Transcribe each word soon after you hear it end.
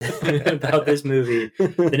about this movie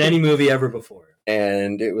than any movie ever before.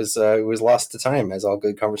 And it was lost to time, as all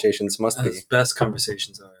good conversations must be. As best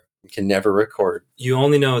conversations are. You can never record. You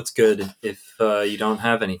only know it's good if you don't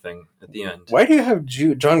have anything at the end. Why do you have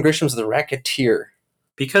John Grisham's The Racketeer?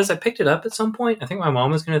 Because I picked it up at some point. I think my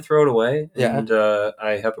mom was going to throw it away. Yeah. And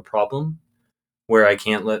I have a problem where I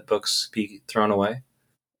can't let books be thrown away.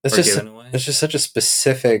 It's just such a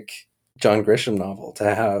specific John Grisham novel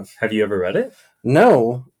to have. Have you ever read it?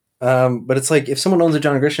 No. But it's like if someone owns a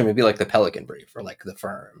John Grisham, it'd be like the Pelican Brief or like The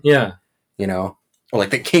Firm. Yeah. You know? Or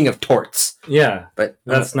like the King of Torts. Yeah. But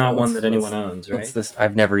that's not one that anyone owns, right? What's this? I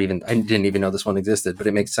didn't even know this one existed, but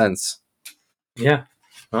it makes sense. Yeah.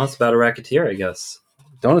 Well, it's about a racketeer, I guess.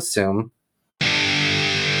 Don't assume.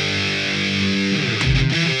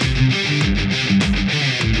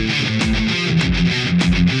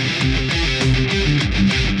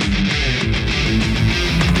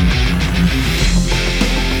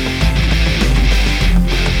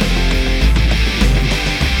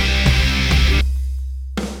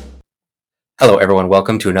 Hello, everyone.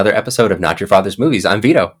 Welcome to another episode of Not Your Father's Movies. I'm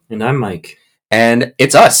Vito. And I'm Mike. And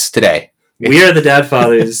it's us today. We are the Dad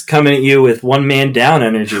Fathers coming at you with one man down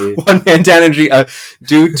energy. One man down energy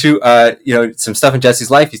due to some stuff in Jesse's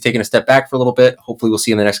life. He's taking a step back for a little bit. Hopefully we'll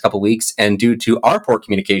see him in the next couple of weeks. And due to our poor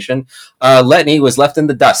communication, Letney was left in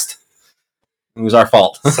the dust. It was our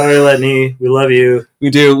fault. Sorry, Letney. We love you. We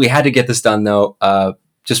do. We had to get this done, though,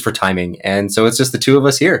 just for timing. And so it's just the two of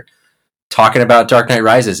us here talking about Dark Knight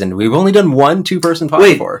Rises. And we've only done one two-person pod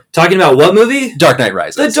before. Talking about what movie? Dark Knight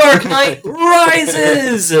Rises. The Dark Knight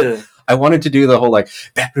Rises! I wanted to do the whole, like,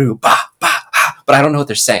 but I don't know what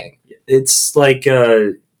they're saying. It's like,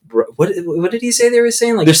 what did he say they were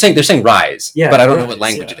saying? Like They're saying rise, yeah, but I don't know what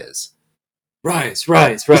language it is. Rise.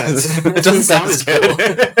 It doesn't sound as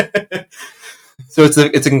good. So it's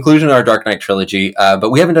a conclusion of our Dark Knight trilogy, but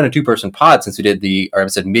we haven't done a two-person pod since we did our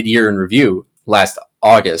episode mid-year in review last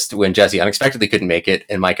August when Jesse unexpectedly couldn't make it,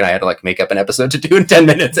 and Mike and I had to make up an episode to do in 10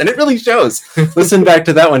 minutes, and it really shows. Listen back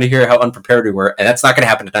to that one to hear how unprepared we were, and that's not going to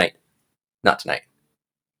happen tonight. Not tonight.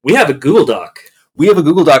 We have a Google Doc.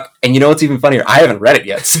 And you know what's even funnier? I haven't read it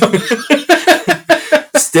yet. So.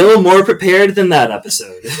 Still more prepared than that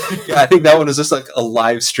episode. Yeah, I think that one was just a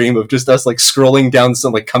live stream of just us scrolling down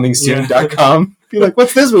some comingsoon.com. Be like,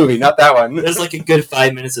 what's this movie? Not that one. There's a good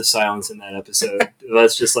 5 minutes of silence in that episode.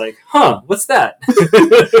 That's just what's that?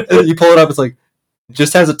 And you pull it up, it's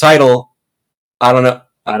just has a title. I don't know.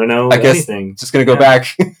 I guess anything. Just gonna go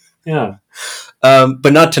back. Yeah.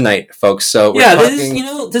 But not tonight, folks. So we're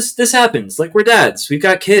talking... this happens. We're dads. We've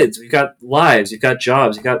got kids. We've got lives. We've got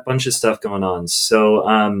jobs. We've got a bunch of stuff going on. So,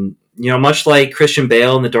 much like Christian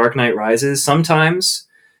Bale in The Dark Knight Rises, sometimes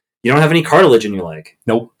you don't have any cartilage in your leg.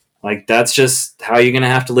 Nope. That's just how you're going to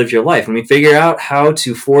have to live your life. And we figure out how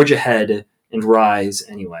to forge ahead and rise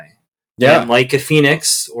anyway. Yeah. And like a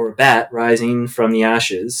phoenix or a bat rising from the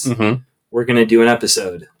ashes, we're going to do an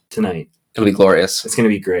episode tonight. It'll be glorious. It's going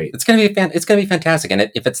to be great. It's going to be fantastic.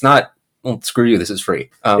 And if it's not, well, screw you. This is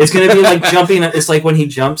free. It's going to be jumping. It's like when he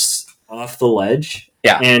jumps off the ledge.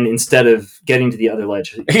 Yeah. And instead of getting to the other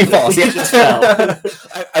ledge, he falls. He just fell.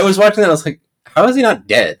 I was watching that. I was like, how is he not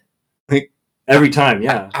dead? Every time,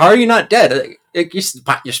 yeah. How are you not dead? Your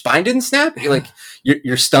spine didn't snap?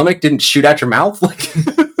 Your stomach didn't shoot out your mouth?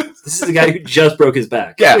 This is a guy who just broke his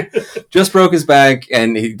back. Yeah, just broke his back,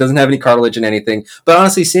 and he doesn't have any cartilage in anything. But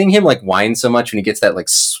honestly, seeing him whine so much when he gets that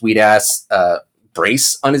sweet ass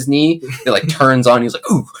brace on his knee, it turns on. He's like,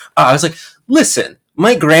 ooh. I was like, listen,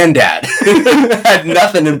 my granddad had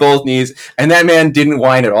nothing in both knees, and that man didn't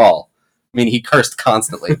whine at all. I mean, he cursed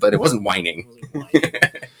constantly, but it wasn't whining.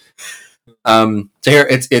 So here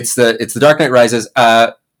it's the Dark Knight Rises.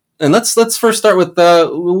 And let's first start with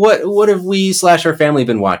what have we / our family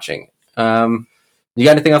been watching? You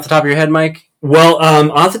got anything off the top of your head, Mike? Well,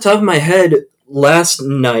 off the top of my head, last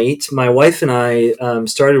night my wife and I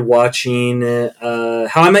started watching How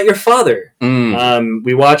I Met Your Father.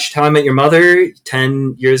 We watched How I Met Your Mother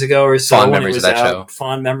 10 years ago or so. Fond memories of that show.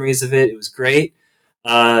 Fond memories of it. It was great.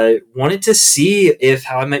 Wanted to see if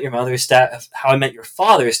How I Met Your Father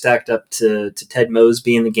stacked up to Ted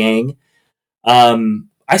Mosby and the gang.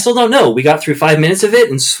 I still don't know. We got through 5 minutes of it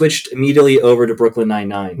and switched immediately over to Brooklyn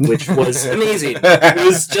Nine-Nine, which was amazing. It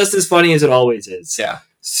was just as funny as it always is. Yeah.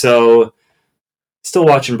 So, still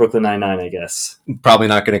watching Brooklyn Nine-Nine, I guess. Probably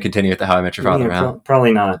not going to continue with the How I Met Your Father, huh?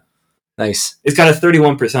 Probably not. Nice. It's got a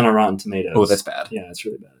 31% on Rotten Tomatoes. Oh, that's bad. Yeah, it's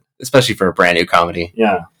really bad. Especially for a brand new comedy.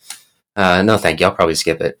 Yeah. No, thank you. I'll probably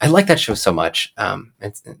skip it. I like that show so much.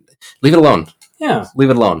 Leave it alone. Yeah. Leave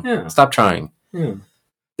it alone. Yeah. Stop trying. Yeah.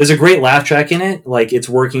 There's a great laugh track in it. It's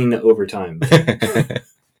working overtime.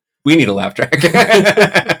 We need a laugh track.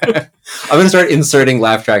 I'm going to start inserting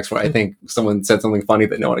laugh tracks where I think someone said something funny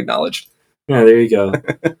that no one acknowledged. Yeah, there you go.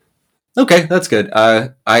 Okay, that's good.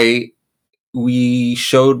 We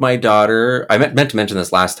showed my daughter. I meant to mention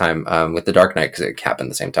this last time with The Dark Knight because it happened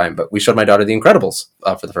at the same time. But we showed my daughter The Incredibles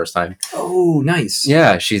for the first time. Oh, nice.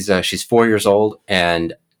 Yeah, she's 4 years old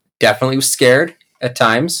and definitely was scared at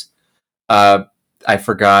times. I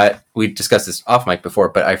forgot we discussed this off mic before,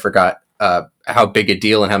 but I forgot how big a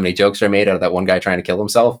deal and how many jokes are made out of that one guy trying to kill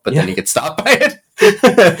himself, but then he gets stopped by it,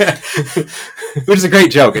 which is a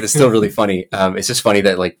great joke. And it's still really funny. It's just funny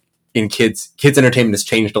that like in kids entertainment has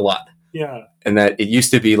changed a lot. Yeah. And that it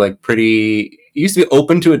used to be like it used to be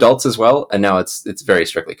open to adults as well. And now it's very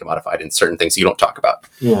strictly commodified in certain things you don't talk about.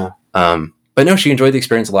 Yeah. But no, she enjoyed the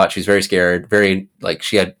experience a lot. She was very scared, very like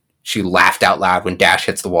she laughed out loud when Dash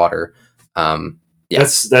hits the water. Yeah.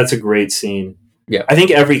 That's a great scene. Yeah. I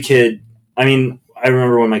think every kid, I mean, I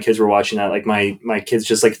remember when my kids were watching that, like my kids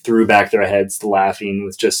just like threw back their heads laughing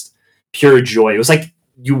with just pure joy. It was like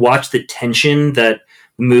you watched the tension that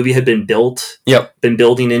the movie had been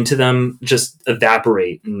building into them just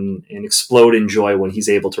evaporate and explode in joy when he's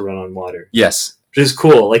able to run on water. Yes. Which is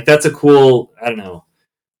cool. Like that's a cool, I don't know,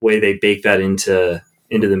 way they bake that into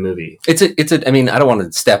the movie. I mean, I don't want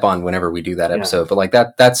to step on whenever we do that episode, but like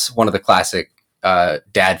that's one of the classic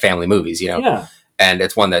dad family movies, you know? Yeah. And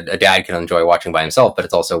it's one that a dad can enjoy watching by himself, but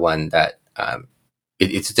it's also one that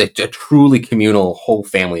it's a truly communal whole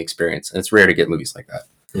family experience. And it's rare to get movies like that.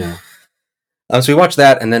 Yeah. So we watched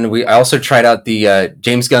that, and then I also tried out the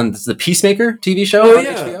James Gunn's The Peacemaker TV show on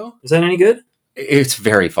HBO. Is that any good? It's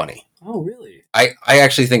very funny. Oh, really? I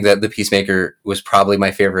actually think that The Peacemaker was probably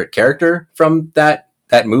my favorite character from that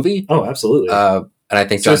movie. Oh, absolutely. And I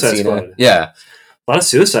think John Suicide Cena. Squad. Yeah. A lot of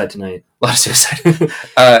suicide tonight. A lot of suicide.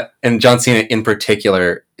 And John Cena in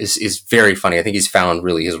particular is very funny. I think he's found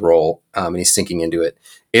really his role, and he's sinking into it.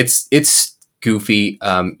 It's goofy.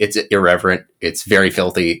 It's irreverent. It's very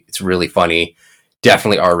filthy. It's really funny.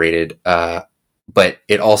 Definitely R-rated. But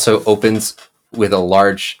it also opens with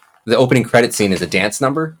the opening credit scene is a dance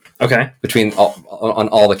number. Okay. Between on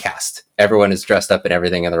all the cast. Everyone is dressed up and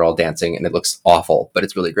everything, and they're all dancing, and it looks awful, but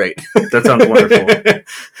it's really great. That sounds wonderful.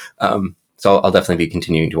 So I'll definitely be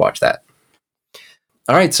continuing to watch that.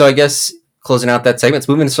 All right, so I guess closing out that segment, let's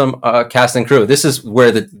move into some cast and crew. This is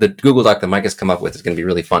where the Google Doc that Mike has come up with is going to be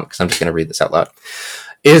really fun, because I'm just going to read this out loud.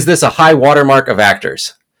 Is this a high watermark of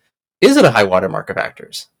actors? Is it a high watermark of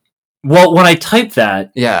actors? Well, when I typed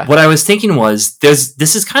that, yeah, what I was thinking was,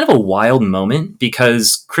 this is kind of a wild moment,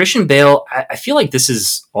 because Christian Bale, I feel like this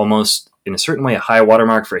is almost, in a certain way, a high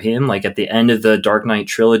watermark for him. Like, at the end of the Dark Knight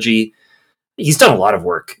trilogy, he's done a lot of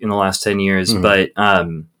work in the last 10 years, but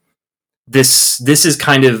this is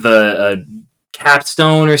kind of a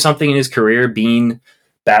capstone or something in his career, being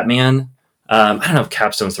Batman. I don't know if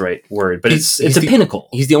capstone's the right word, but it's a pinnacle.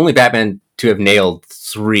 He's the only Batman to have nailed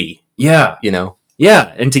 3. Yeah. You know?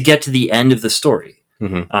 Yeah, and to get to the end of the story,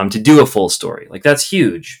 to do a full story, like that's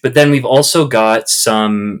huge. But then we've also got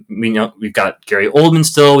we've got Gary Oldman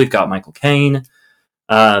still, we've got Michael Caine,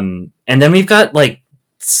 and then we've got like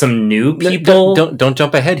some new people. Don't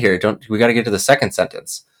jump ahead here. We got to get to the second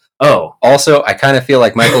sentence. Oh, also, I kind of feel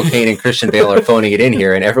like Michael Caine and Christian Bale are phoning it in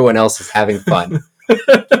here, and everyone else is having fun.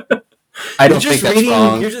 I don't think that's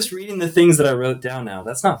wrong. You're just reading the things that I wrote down now.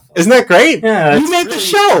 That's not fun. Isn't that great? Yeah, you made the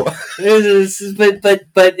show.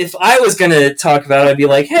 But if I was going to talk about it, I'd be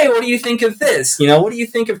like, hey, what do you think of this? You know, what do you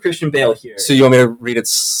think of Christian Bale here? So you want me to read it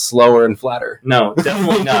slower and flatter? No,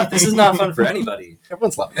 definitely not. This is not fun for anybody.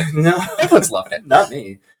 Everyone's loving it. No, everyone's loving it. Not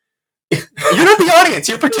me. You're not the audience.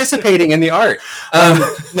 You're participating in the art.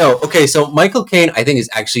 No, okay. So Michael Caine, I think, is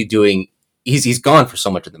actually doing. He's gone for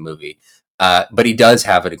so much of the movie. But he does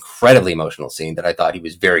have an incredibly emotional scene that I thought he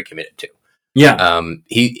was very committed to. Yeah.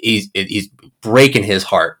 He's breaking his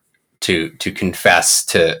heart to confess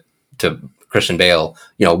to Christian Bale,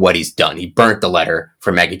 you know, what he's done. He burnt the letter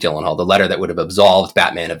for Maggie Gyllenhaal, the letter that would have absolved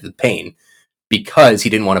Batman of the pain, because he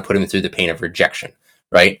didn't want to put him through the pain of rejection,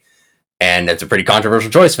 right? And that's a pretty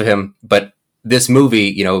controversial choice for him. But this movie,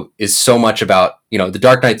 you know, is so much about, you know, The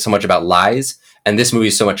Dark Knight's so much about lies, and this movie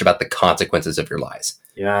is so much about the consequences of your lies.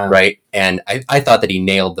 Yeah. Right. And I thought that he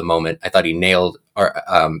nailed the moment. I thought he nailed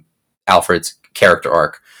Alfred's character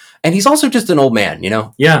arc. And he's also just an old man, you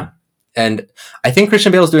know? Yeah. And I think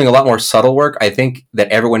Christian Bale is doing a lot more subtle work. I think that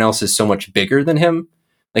everyone else is so much bigger than him.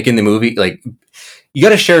 Like in the movie, like you got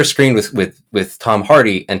to share a screen with Tom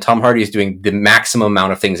Hardy, and Tom Hardy is doing the maximum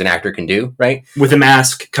amount of things an actor can do, right? With a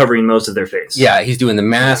mask covering most of their face. Yeah, he's doing the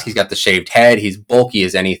mask. He's got the shaved head. He's bulky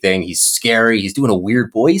as anything. He's scary. He's doing a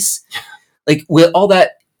weird voice. Like with all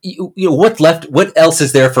that, what's left? What else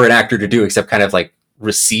is there for an actor to do except kind of like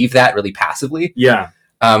receive that really passively? Yeah.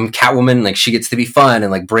 Catwoman, like she gets to be fun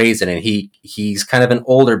and like brazen, and he's kind of an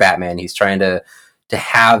older Batman. He's trying to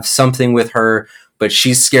have something with her, but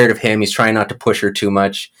she's scared of him. He's trying not to push her too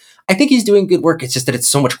much. I think he's doing good work. It's just that it's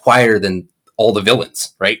so much quieter than all the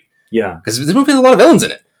villains, right? Yeah. Because this movie has a lot of villains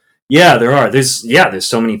in it. Yeah, there are. There's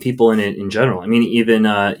so many people in it in general. I mean, even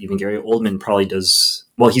Gary Oldman probably does.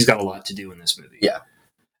 Well, he's got a lot to do in this movie. Yeah,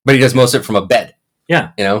 but he does most of it from a bed.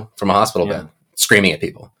 Yeah, from a hospital bed, screaming at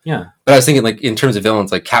people. Yeah. But I was thinking, like in terms of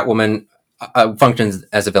villains, like Catwoman functions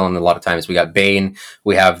as a villain a lot of times. We got Bane.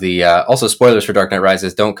 We have the also spoilers for Dark Knight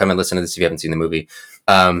Rises. Don't come and listen to this if you haven't seen the movie.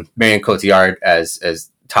 Marion Cotillard as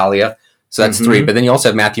Talia. So that's three. But then you also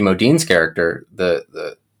have Matthew Modine's character,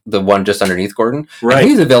 the one just underneath Gordon. Right. And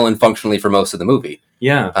he's a villain functionally for most of the movie.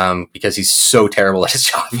 Yeah. Because he's so terrible at his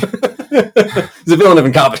job. He's a villain of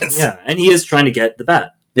incompetence. Yeah, and he is trying to get the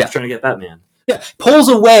bat. Yeah. He's trying to get Batman. Yeah. Pulls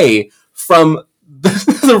away from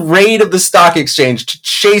the raid of the stock exchange to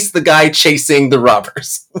chase the guy chasing the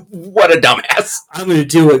robbers. What a dumbass. I'm going to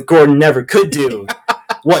do what Gordon never could do.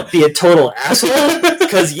 What, be a total asshole?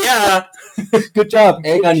 Because, yeah. Good job.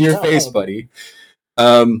 Egg on your face, buddy.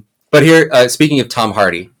 But here, speaking of Tom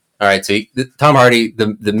Hardy. All right, so Tom Hardy,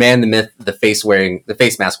 the man, the myth, the face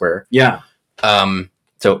mask wearer. Yeah.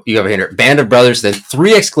 So you have here, Band of Brothers, then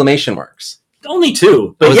 3 exclamation marks. Only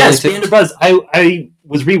 2. But yes, Band of Brothers. I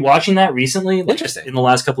was rewatching that recently. Interesting. In the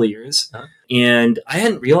last couple of years. Huh? And I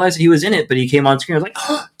hadn't realized he was in it, but he came on screen. I was like,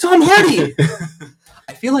 oh, Tom Hardy!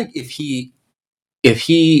 I feel like if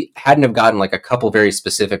he hadn't have gotten like a couple very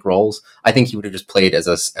specific roles, I think he would have just played as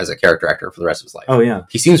a character actor for the rest of his life. Oh, yeah.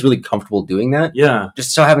 He seems really comfortable doing that. Yeah.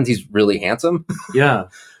 Just so happens he's really handsome. Yeah.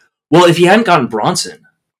 Well, if he hadn't gotten Bronson,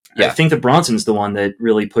 yeah. I think that Bronson's the one that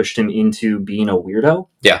really pushed him into being a weirdo.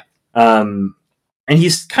 Yeah. And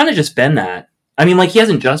he's kind of just been that. I mean, like, he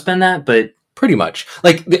hasn't just been that, but... Pretty much.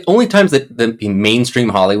 Like, the only times that the mainstream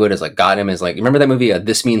Hollywood has, like, gotten him is, like, remember that movie,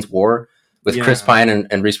 This Means War? With Chris Pine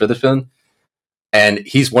and Reese Witherspoon? And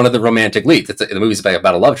he's one of the romantic leads. The movie's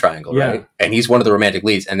about a love triangle, right? And he's one of the romantic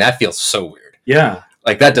leads, and that feels so weird. Yeah.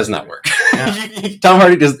 Like, that does not work. Yeah. Tom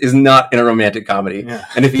Hardy is not in a romantic comedy. Yeah.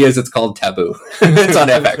 And if he is, it's called Taboo. It's on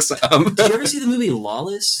FX. Did you ever see the movie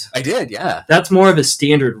Lawless? I did, yeah. That's more of a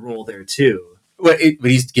standard role there, too. But he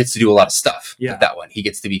gets to do a lot of stuff with Yeah. that one. He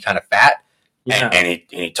gets to be kind of fat, and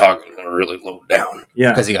he talks really low down. Yeah.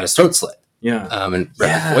 Because he got his throat slit. Yeah. And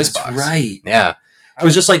read the voice box. Right. Yeah. I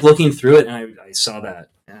was just, like, looking through it, and I saw that.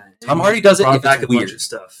 Tom Hardy does it brought if back it's a weird. bunch of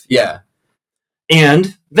stuff. Yeah.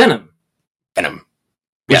 And Venom.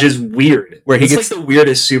 Which Yeah. is weird. Where he it's gets like the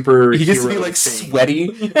weirdest super. He gets to be like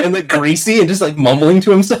sweaty and like greasy and just like mumbling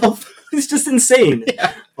to himself. He's just insane.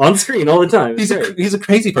 Yeah. On screen all the time. He's a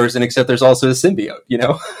crazy person, except there's also a symbiote, you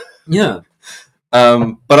know? Yeah.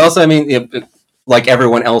 But also, I mean, like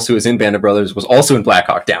everyone else who was in Band of Brothers was also in Black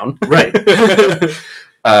Hawk Down. Right.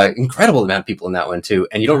 Incredible amount of people in that one too.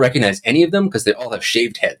 And you don't recognize any of them because they all have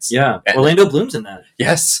shaved heads. Yeah. And Orlando Bloom's in that.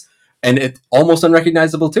 Yes. And it's almost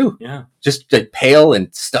unrecognizable too. Yeah. Just like pale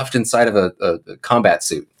and stuffed inside of a combat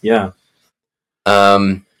suit. Yeah.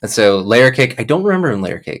 And so Layer Cake, I don't remember him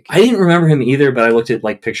Layer Cake. I didn't remember him either, but I looked at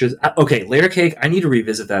like pictures. Okay, Layer Cake, I need to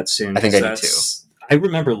revisit that soon. I think I do too. I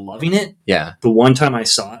remember loving it. Yeah. The one time I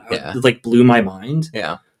saw it, it like blew my mind.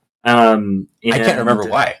 Yeah. And I can't remember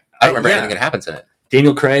why. I don't remember anything that happens in it.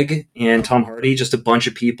 Daniel Craig and Tom Hardy, just a bunch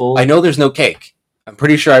of people. I know there's no cake. I'm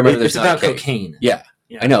pretty sure I remember there's not about cake. cocaine. Yeah.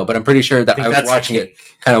 I know, but I'm pretty sure that I was watching it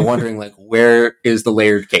kind of wondering, like, where is the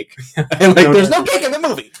layered cake? And, like, there's no cake in the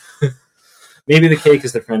movie. Maybe the cake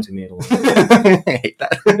is the friends we made along. I hate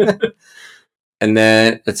that. And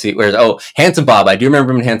then, let's see, Handsome Bob. I do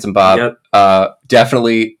remember him in Handsome Bob. Yep.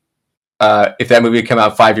 Definitely, if that movie had come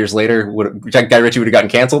out 5 years later, Guy Ritchie would have gotten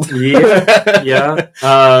canceled. Yeah.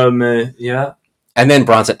 Yeah. And then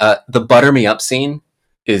Bronson. The Butter Me Up scene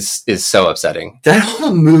is so upsetting. That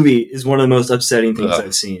whole movie is one of the most upsetting things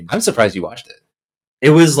I've seen. I'm surprised you watched it.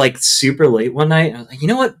 It was like super late one night. And I was like, you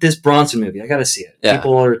know what? This Bronson movie, I got to see it. Yeah.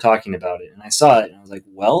 People are talking about it. And I saw it and I was like,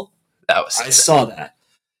 well, I saw that.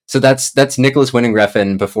 So that's Nicholas Winding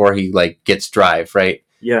Refn before he like gets Drive, right?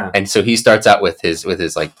 Yeah. And so he starts out with his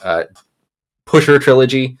like Pusher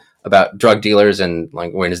trilogy about drug dealers and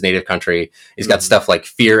like we're in his native country. He's got stuff like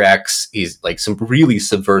Fear X. He's like some really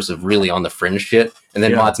subversive, really on the fringe shit. And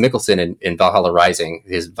then Mads Mikkelsen in Valhalla Rising,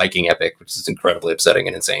 his Viking epic, which is incredibly upsetting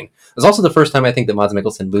and insane. It was also the first time I think that Mads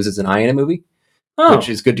Mikkelsen loses an eye in a movie, which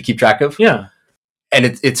is good to keep track of. Yeah. And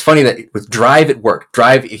it's funny that with Drive, it worked.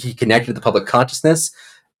 Drive, he connected to the public consciousness.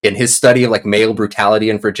 in his study of like male brutality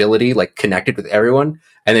and fragility, like connected with everyone,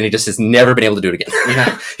 and then he just has never been able to do it again.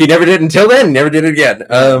 Yeah. He never did until then. Never did it again.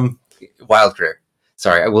 Wild career.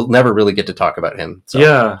 Sorry, I will never really get to talk about him. So.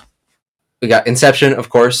 Yeah. We got Inception, of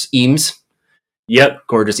course. Eames. Yep.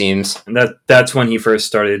 Gorgeous Eames. And that's when he first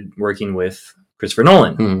started working with Christopher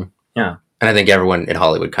Nolan. Hmm. Yeah. And I think everyone in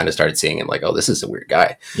Hollywood kind of started seeing him like, oh, this is a weird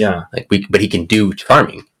guy. Yeah. Like but he can do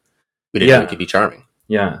charming. We didn't know he could be charming.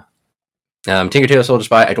 Yeah. Tinker Tailor Soldier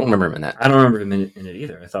Spy. I don't remember him in that. I don't remember him in it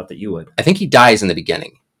either. I thought that you would. I think he dies in the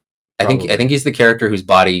beginning. Probably. I think he's the character whose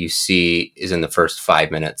body you see is in the first 5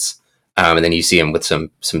 minutes, and then you see him with some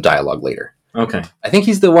dialogue later. Okay. I think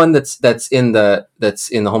he's the one that's in the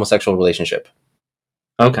homosexual relationship.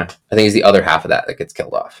 Okay. I think he's the other half of that gets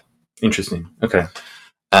killed off. Interesting. Okay.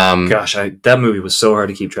 Gosh, that movie was so hard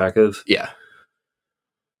to keep track of. Yeah.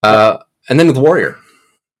 And then with Warrior.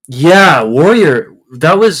 Yeah, Warrior.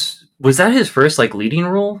 Was that his first like leading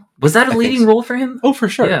role? Was that a leading role for him? Oh, for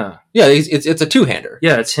sure. Yeah. Yeah, it's a two-hander.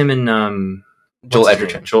 Yeah, it's him and Joel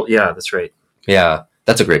Edgerton. Yeah, that's right. Yeah,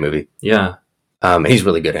 that's a great movie. Yeah. And he's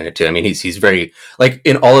really good in it too. I mean, he's very like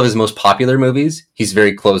in all of his most popular movies, he's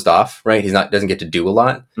very closed off, right? Doesn't get to do a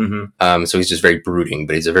lot. Mm-hmm. So he's just very brooding,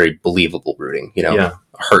 but he's a very believable brooding,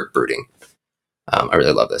 hurt brooding. I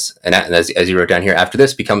really love this. And as you wrote down here, after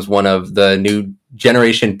this becomes one of the new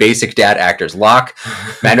generation basic dad actors. Locke,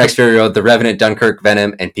 Mad Max Fury Road, The Revenant, Dunkirk,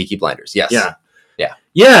 Venom, and Peaky Blinders. Yes. Yeah.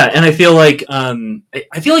 Yeah, and I feel like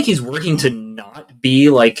he's working to not be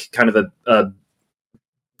like kind of a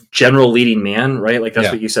general leading man, right? Like that's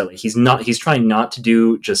what you said. Like he's trying not to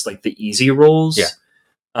do just like the easy roles. Yeah.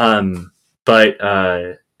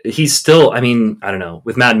 But he's still, I mean, I don't know,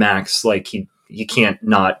 with Mad Max, like he can't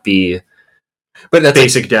not be but that's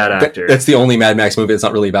basic dad actor. That's the only Mad Max movie that's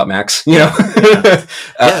not really about Max, Yeah,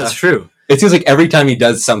 that's true. It seems like every time he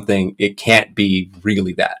does something, it can't be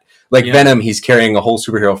really that. Like Venom, he's carrying a whole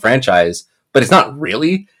superhero franchise, but it's not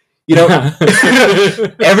really.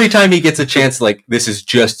 Every time he gets a chance, like, this is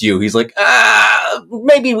just you, he's like,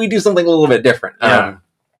 maybe we do something a little bit different. Yeah.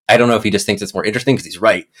 I don't know if he just thinks it's more interesting because he's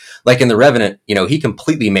right. Like in The Revenant, he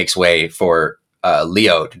completely makes way for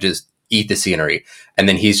Leo to just eat the scenery, and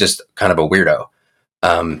then he's just kind of a weirdo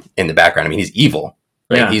in the background. I mean, he's evil,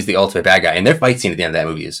 right? Yeah. He's the ultimate bad guy, and their fight scene at the end of that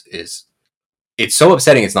movie is it's so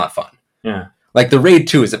upsetting it's not fun. Yeah. Like the Raid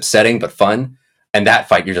 2 is upsetting but fun, and that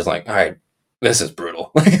fight you're just like, all right, this is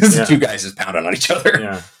brutal. Like this is two guys just pounding on each other.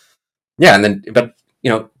 Yeah. Yeah, and then but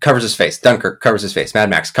covers his face. Dunkirk covers his face. Mad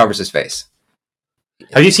Max covers his face.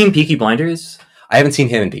 Have you seen Peaky Blinders? I haven't seen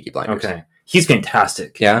him in Peaky Blinders. Okay. He's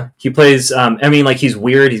fantastic. Yeah. He plays I mean, like, he's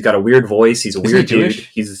weird, he's got a weird voice, he's a weird dude.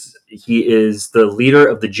 He is the leader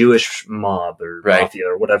of the Jewish mob or mafia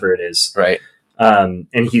or whatever it is. Right. And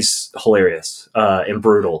he's hilarious and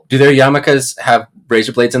brutal. Do their yarmulkes have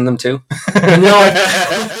razor blades in them too? No.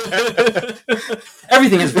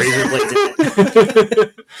 Everything has razor blades in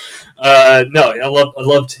it. No, I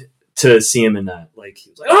loved to see him in that. Like, he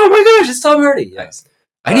was like, oh my gosh, it's Tom Hardy. Nice.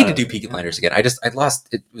 I need to do Peaky Blinders again. I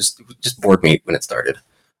lost it. Just bored me when it started.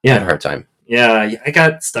 Yeah. I had a hard time. Yeah, I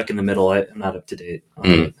got stuck in the middle. I'm not up to date on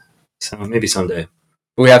it. So maybe someday.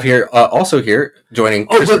 We have here also here joining.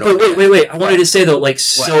 Oh, but wait! I wanted to say though, like,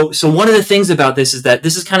 so one of the things about this is that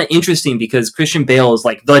this is kind of interesting because Christian Bale is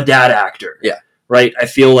like the dad actor. Yeah. Right. I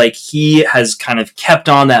feel like he has kind of kept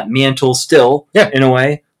on that mantle still. Yeah. In a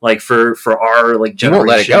way, like for our like generation. He won't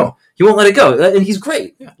let it go. He won't let it go, and he's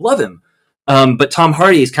great. Yeah. Love him. But Tom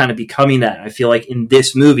Hardy is kind of becoming that. I feel like in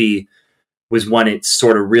this movie was when it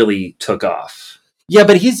sort of really took off. Yeah,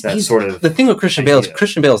 but he's sort of the thing with Christian Bale is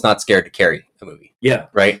Christian Bale is not scared to carry a movie. Yeah,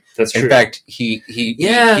 right. That's true. In fact, he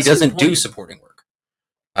doesn't do supporting work.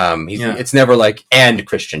 It's never like and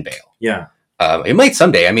Christian Bale. Yeah, it might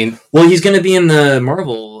someday. I mean, well, he's going to be in the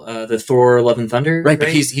Marvel, the Thor: Love and Thunder, right? But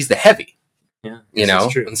he's the heavy. Yeah,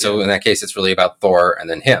 That's true. And so in that case, it's really about Thor and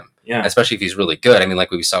then him. Yeah, especially if he's really good. I mean,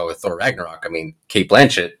 like we saw with Thor Ragnarok. I mean, Cate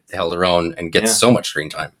Blanchett held her own and gets so much screen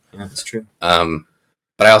time. Yeah, that's true.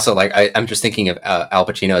 But I also like I'm just thinking of Al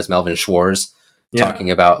Pacino as Melvin Schwartz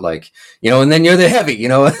talking about like and then you're the heavy,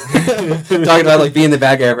 talking about like being the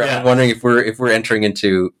bad guy. I'm wondering if we're entering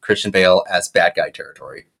into Christian Bale as bad guy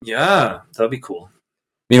territory. Yeah, that'd be cool.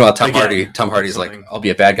 Meanwhile, Tom Hardy's like, I'll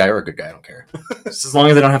be a bad guy or a good guy. I don't care. Just as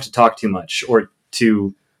long as I don't have to talk too much or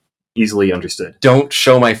too easily understood. Don't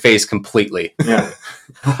show my face completely. Yeah.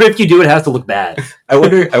 If you do, it has to look bad. I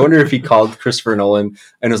wonder if he called Christopher Nolan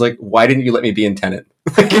and was like, "Why didn't you let me be in Tenet?"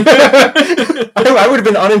 I would have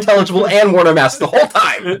been unintelligible and worn a mask the whole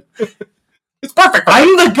time. It's perfect.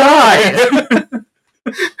 I'm the guy.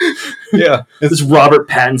 Yeah. This Robert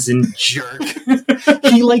Pattinson jerk.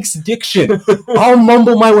 He likes diction. I'll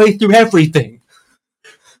mumble my way through everything.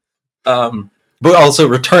 But also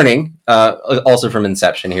returning, also from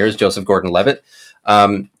Inception, here is Joseph Gordon-Levitt,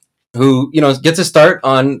 who gets a start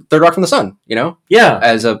on Third Rock from the Sun. Yeah.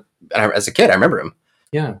 As a kid, I remember him.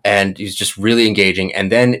 Yeah. And he's just really engaging.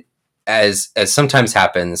 And then, as sometimes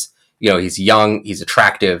happens, he's young, he's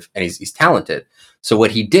attractive, and he's talented. So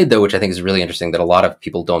what he did, though, which I think is really interesting, that a lot of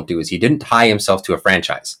people don't do, is he didn't tie himself to a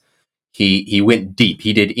franchise. He went deep.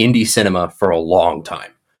 He did indie cinema for a long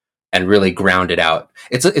time and really grounded out.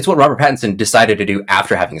 It's what Robert Pattinson decided to do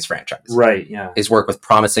after having his franchise. Right, yeah. Is work with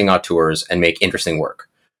promising auteurs and make interesting work.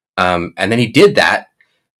 And then he did that,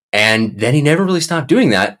 and then he never really stopped doing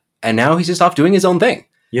that, and now he's just off doing his own thing.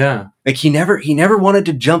 Yeah. Like he never wanted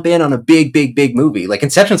to jump in on a big movie. Like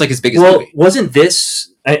Inception's like his biggest movie. Wasn't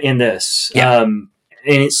this in this? Yeah. And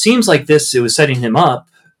it seems like it was setting him up.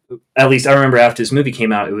 At least I remember after this movie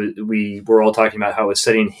came out, we were all talking about how it was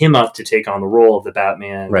setting him up to take on the role of the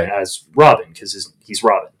Batman as Robin, because he's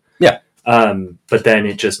Robin. Yeah. But then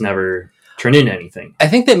it just never turned into anything. I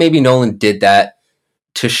think that maybe Nolan did that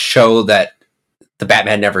to show that the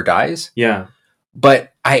Batman never dies. Yeah.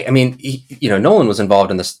 But I mean, Nolan was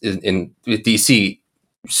involved in this in with DC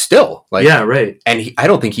still. Yeah, right. And I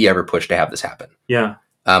don't think he ever pushed to have this happen. Yeah.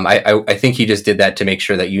 I think he just did that to make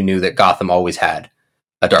sure that you knew that Gotham always had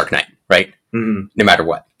a Dark Knight, right? Mm-hmm. No matter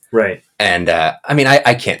what. Right. And I mean,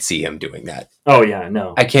 I can't see him doing that. Oh yeah,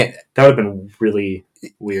 no. I can't. That would have been really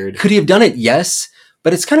weird. Could he have done it? Yes.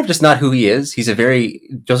 But it's kind of just not who he is. He's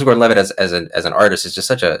Joseph Gordon-Levitt as an artist is just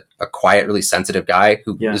such a quiet, really sensitive guy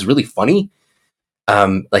who is really funny.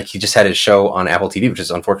 Like he just had his show on Apple TV, which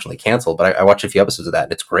is unfortunately canceled, but I watched a few episodes of that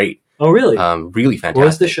and it's great. Oh, really? Really fantastic. What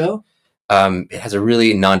was the show? It has a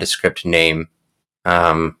really nondescript name.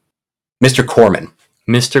 Mr. Corman.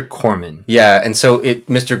 Mr. Corman. Yeah. And so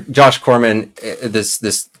Mr. Josh Corman,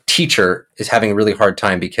 this teacher is having a really hard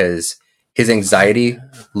time because his anxiety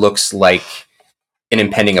looks like an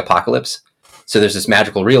impending apocalypse. So there's this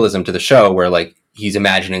magical realism to the show where like he's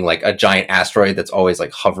imagining like a giant asteroid that's always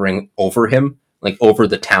like hovering over him, like over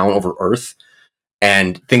the town, over Earth,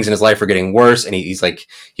 and things in his life are getting worse. And he's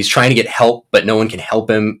trying to get help, but no one can help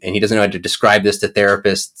him. And he doesn't know how to describe this to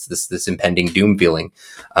therapists, this impending doom feeling.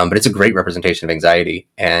 But it's a great representation of anxiety.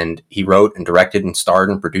 And he wrote and directed and starred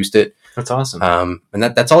and produced it. That's awesome. And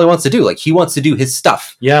that's all he wants to do. Like he wants to do his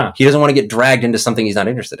stuff. Yeah. He doesn't want to get dragged into something he's not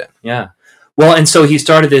interested in. Yeah. Well, and so he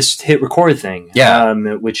started this Hit Record thing. Yeah.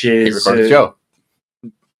 Which is Hit Record with Joe.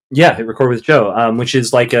 Yeah, Hit Record with Joe, which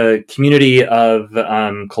is like a community of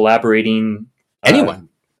collaborating anyone,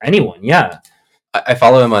 yeah. I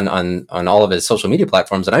follow him on all of his social media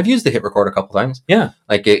platforms, and I've used the Hit Record a couple times. Yeah,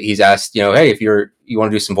 like he's asked, hey, if you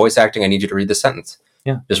want to do some voice acting, I need you to read this sentence.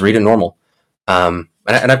 Yeah, just read it normal.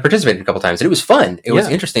 And I participated a couple times, and it was fun. It was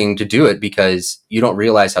interesting to do it because you don't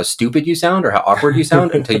realize how stupid you sound or how awkward you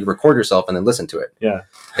sound until you record yourself and then listen to it. Yeah,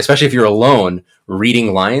 especially especially if you're alone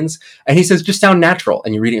reading lines. And he says, just sound natural,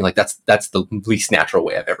 and you're reading like that's the least natural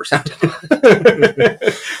way I've ever sounded.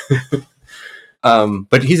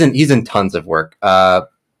 But he's in tons of work.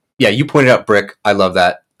 Yeah, you pointed out Brick. I love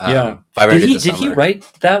that. Yeah. Did he write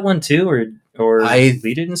that one too, or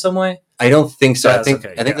lead it in some way? I don't think so. That's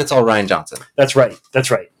I think that's all Rian Johnson. That's right.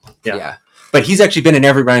 Yeah. But he's actually been in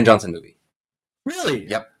every Rian Johnson movie. Really?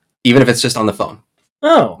 Yep. Even if it's just on the phone.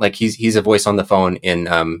 Oh. Like he's a voice on the phone in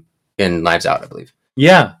Knives Out, I believe.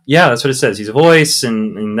 Yeah, that's what it says. He's a voice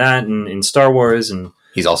in that and in Star Wars, and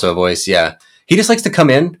he's also a voice. Yeah, he just likes to come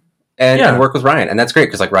in and work with Ryan, and that's great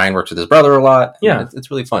because like Ryan works with his brother a lot. Yeah,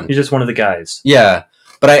 it's really fun. He's just one of the guys. Yeah,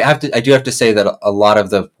 but I do have to say that a lot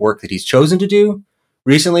of the work that he's chosen to do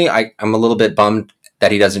recently, I'm a little bit bummed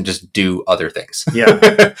that he doesn't just do other things.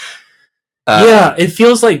 Yeah. Yeah, it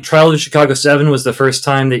feels like Trial of Chicago 7 was the first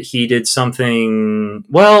time that he did something.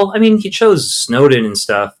 Well, I mean, he chose Snowden and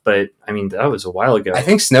stuff, but I mean, that was a while ago. I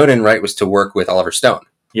think Snowden, right, was to work with Oliver Stone.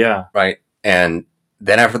 Yeah. Right. And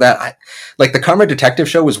then after that, the Karma Detective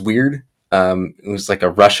show was weird. It was like a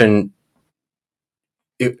Russian.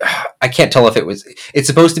 I can't tell if it's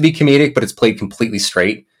supposed to be comedic, but it's played completely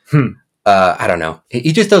straight. I don't know.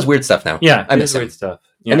 He just does weird stuff now. Yeah, I miss him. Weird stuff.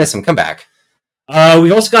 Yeah. I miss him. Come back.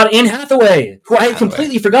 We've also got Anne Hathaway, who I had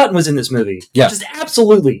completely forgotten was in this movie. Yeah. Just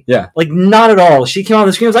absolutely. Yeah. Like, not at all. She came on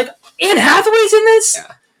the screen and was like, Anne Hathaway's in this?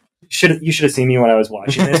 Yeah. You should have seen me when I was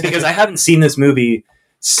watching this, because I haven't seen this movie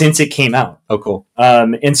since it came out. Oh, cool.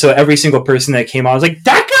 And so every single person that came on was like,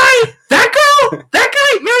 that guy! That girl! That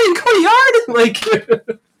guy! Marion Cotillard!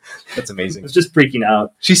 Like, that's amazing. I was just freaking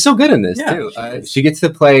out. She's so good in this, too. She gets to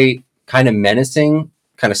play kind of menacing,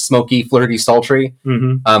 kind of smoky, flirty, sultry,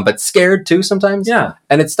 Mm-hmm. but scared too sometimes. Yeah.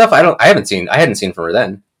 And it's stuff I hadn't seen from her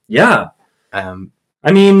then. Yeah. Um,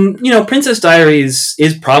 I mean, Princess Diaries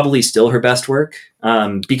is probably still her best work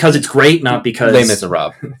because it's great, not because... Les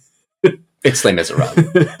Miserables. It's Les Miserables.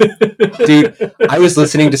 Dude, I was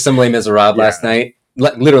listening to some Les Miserables last night,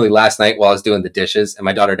 literally last night while I was doing the dishes, and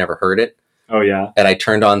my daughter never heard it. Oh, yeah? And I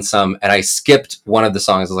turned on some, and I skipped one of the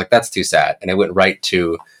songs. I was like, that's too sad. And I went right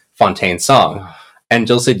to Fontaine's song. And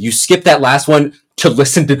Jill said, you skipped that last one to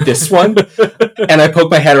listen to this one? And I poked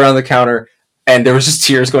my head around the counter, and there was just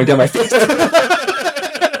tears going down my face.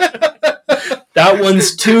 That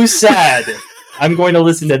one's too sad. I'm going to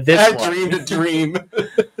listen to this I one. dreamed a dream.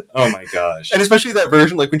 Oh my gosh. And especially that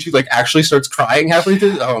version, like when she like actually starts crying halfway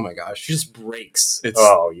through. Oh my gosh. She just breaks. It's-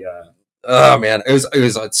 Oh, yeah. Oh man,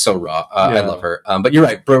 it's so raw. I Yeah. love her. But you're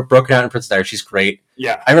right, Broken Out in Princess Diaries, she's great.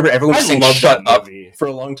 Yeah. I remember everyone was I saying love "Shut that up" movie. for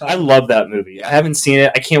a long time. I love that movie. I haven't seen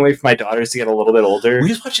it. I can't wait for my daughters to get a little bit older. We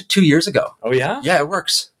just watched it 2 years ago. Oh, yeah? Yeah, it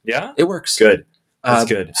works. Yeah? It works. Good. That's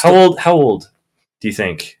good. still- How old do you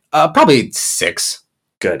think? Probably 6.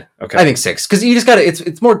 Good. Okay. I think 6 because you just got to.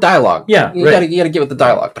 It's more dialogue. Yeah, you right. got to get with the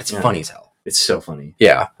dialogue, but it's Yeah. funny as hell. It's so funny.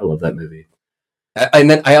 Yeah, I love that movie. and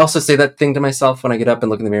then I also say that thing to myself when I get up and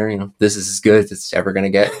look in the mirror. This is as good as it's ever gonna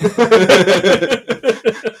get.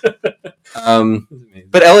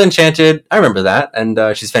 But Ella Enchanted, I remember that, and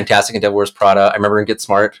she's fantastic in Devil Wears Prada. I remember in Get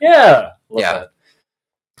Smart. Yeah. Love Yeah. that.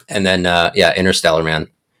 And then, Interstellar, man.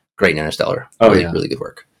 Great in Interstellar. Oh, really, yeah. really good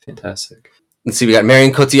work. Fantastic. Let's see, we got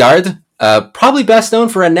Marion Cotillard. Probably best known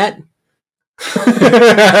for Annette.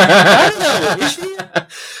 I don't know. Is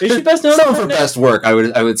she? Is she best known Some for for Annette? best work, I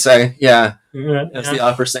would say. Yeah. Yeah. That's the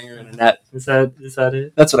opera singer in Annette. Is that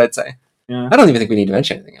it? That's what I'd say. Yeah. I don't even think we need to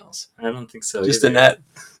mention anything else. I don't think so. Just either. Annette.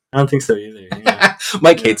 I don't think so either. Yeah.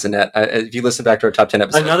 Mike hates Annette. If you listen back to our top 10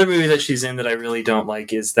 episodes. Another movie that she's in that I really don't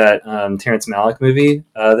like is that Terrence Malick movie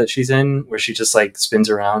that she's in, where she just like spins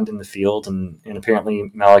around in the field, and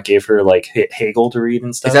apparently Malick gave her like Hegel to read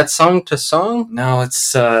and stuff. Is that Song to Song? No,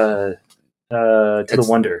 it's To the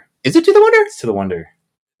Wonder. Is it To the Wonder? It's To the Wonder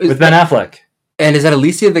with Ben Affleck. And is that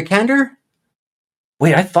Alicia Vikander?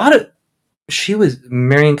 Wait, I thought she was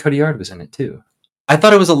Marion Cotillard was in it too. I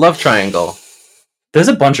thought it was a love triangle. There's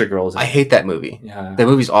a bunch of girls. In I it. hate that movie. Yeah, That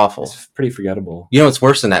movie's awful. it's pretty forgettable. You know what's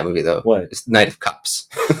worse than that movie, though? What? It's Night of Cups.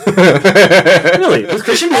 Really? With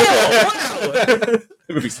Christian Bale? Wow. That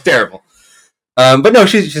movie's terrible. But no,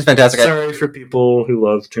 she's fantastic. Sorry for people who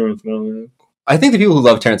love Terrence Malick. I think the people who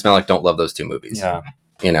love Terrence Malick don't love those two movies. Yeah,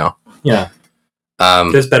 You know? yeah.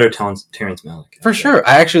 There's better Terrence Malick. For sure.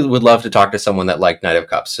 I actually would love to talk to someone that liked Night of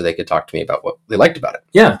Cups so they could talk to me about what they liked about it.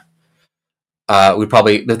 Yeah.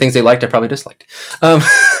 The things they liked, I probably disliked.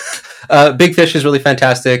 Big Fish is really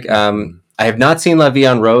fantastic. I have not seen La Vie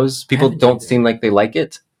en Rose. People haven't don't either. seem like they like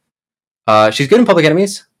it. She's good in Public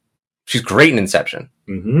Enemies. She's great in Inception.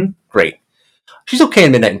 Mm-hmm. Great. She's okay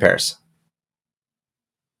in Midnight in Paris.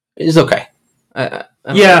 It's okay. I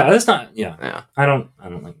don't Yeah, know. that's not. Yeah, Yeah. I don't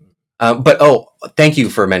like. But thank you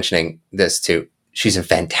for mentioning this too. She's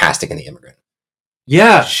fantastic in The Immigrant.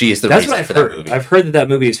 Yeah, She is the that's reason what I've for heard. that movie. I've heard that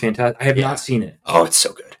movie is fantastic. I have Yeah. not seen it. Oh, it's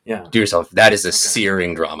so good. Yeah. Do yourself. That is a Okay.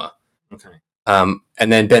 searing drama. Okay.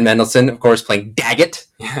 And then Ben Mendelsohn, of course, playing Daggett,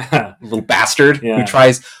 Yeah. little bastard Yeah.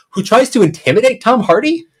 who tries to intimidate Tom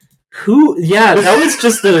Hardy. Who? Yeah, that was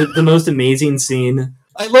just the most amazing scene.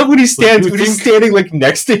 I love when he's Like, you standing like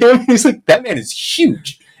next to him. He's like, that man is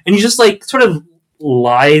huge. And he just like sort of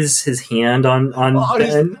lies his hand on Ben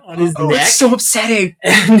on his Oh, neck, it's so upsetting.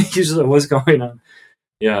 and he's just like, "What's going on?"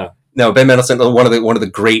 Yeah. No, Ben Mendelsohn, one of the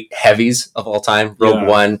great heavies of all time. Rogue Yeah.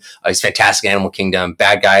 One, he's fantastic in Animal Kingdom,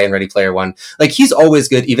 bad guy in Ready Player One. Like he's always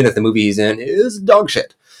good, even if the movie he's in is dog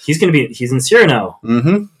shit. He's in Cyrano.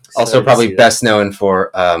 Mm-hmm. Also, Excited to probably see that. best known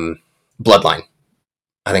for Bloodline.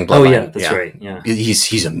 I think Bloodline. Oh yeah, that's right. Yeah.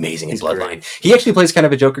 He's amazing in He's Bloodline. great. He actually plays kind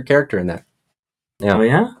of a Joker character in that. Yeah. Oh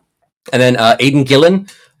yeah. And then Aidan Gillen.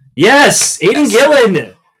 Yes, Aidan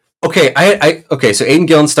Gillen. Okay, okay. So Aidan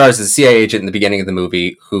Gillen stars as a CIA agent in the beginning of the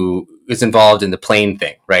movie who is involved in the plane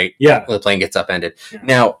thing, right? Yeah, When the plane gets upended. Yeah.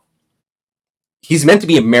 Now, he's meant to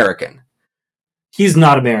be American. he's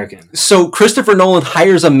not American. So Christopher Nolan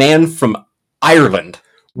hires a man from Ireland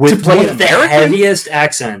With play one an of the American? heaviest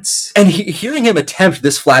accents. and hearing him attempt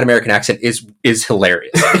this flat American accent is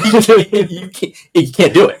hilarious. you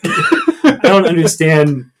can't do it. I don't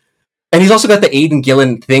understand. And he's also got the Aidan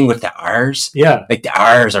Gillen thing with the R's. Yeah, Like the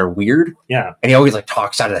R's are weird, yeah, and he always like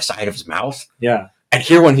talks out of the side of his mouth. yeah. And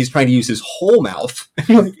here, when he's trying to use his whole mouth,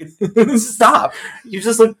 you're like, stop. You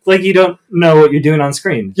just look like you don't know what you're doing on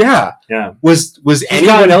screen. Yeah. Yeah, Was He's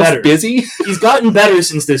anyone gotten else better. busy? he's gotten better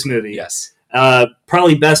since this movie. Yes.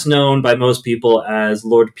 Probably best known by most people as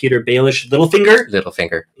Lord Peter Baelish Littlefinger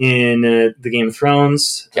Littlefinger. in the Game of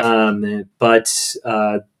Thrones. Yep. But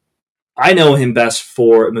I know him best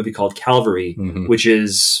for a movie called Calvary, Mhm. which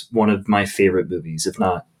is one of my favorite movies, if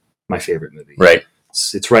not my favorite movie. Right.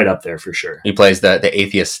 It's right up there for sure. He plays the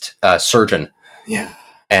atheist surgeon. Yeah.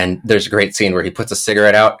 And there's a great scene where he puts a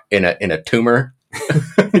cigarette out in a tumor.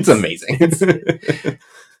 It's amazing.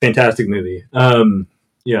 Fantastic movie.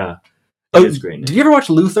 Yeah. It's great. Did you ever watch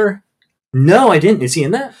Luther? No, I didn't. Is he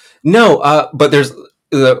in that? No, but there's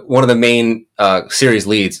one of the main series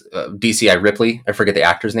leads, DCI Ripley. I forget the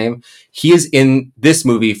actor's name. He is in this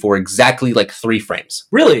movie for exactly like 3 frames.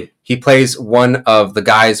 Really? He plays one of the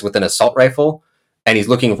guys with an assault rifle, and he's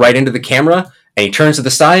looking right into the camera, and he turns to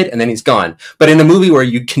the side, and then he's gone. But in a movie where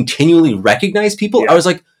you continually recognize people, I was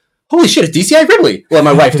like, holy shit, it's DCI Ripley. Well,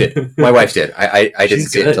 my wife did. I didn't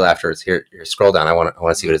see it until afterwards. Here, scroll down. I want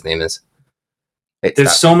to see what his name is.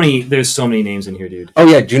 There's so many names in here, dude. Oh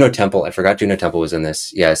yeah, Juno Temple. I forgot Juno Temple was in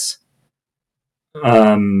this. Yes.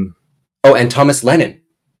 Oh, and Thomas Lennon.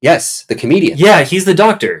 Yes, the comedian. Yeah, he's the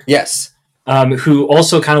doctor. Yes. Who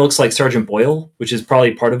also kind of looks like Sergeant Boyle, which is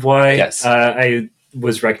probably part of why I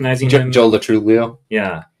was recognizing him. Joe Latrulio.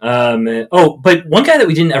 Yeah. But one guy that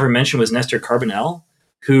we didn't ever mention was Nestor Carbonell,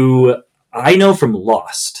 who I know from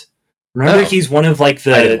Lost. Remember, he's one of like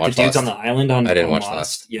the dudes Lost. on the island on. I didn't watch Lost.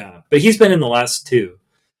 Lost. Yeah, but he's been in the last 2,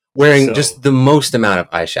 wearing just the most amount of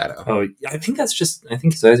eyeshadow. Oh, I think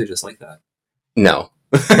his eyes are just like that. No,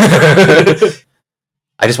 I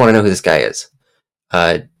just want to know who this guy is.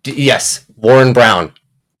 Yes, Warren Brown.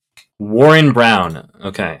 Warren Brown.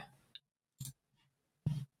 Okay.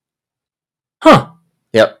 Huh.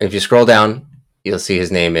 Yep. If you scroll down, you'll see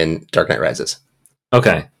his name in Dark Knight Rises.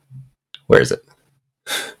 Okay. Where is it?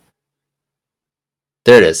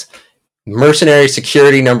 There it is. Mercenary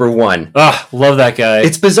Security #1. Ah, love that guy.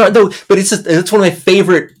 It's bizarre though, but it's one of my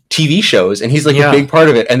favorite TV shows, and he's like a big part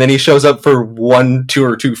of it. And then he shows up for 1, 2,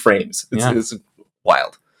 or 2 frames. It's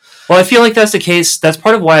wild. Well, I feel like that's the case. That's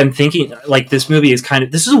part of why I'm thinking like this movie is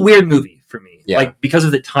this is a weird movie for me. Yeah. Like because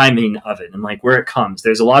of the timing of it and like where it comes.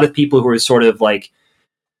 There's a lot of people who are sort of like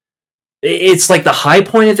it's like the high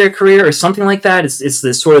point of their career or something like that. It's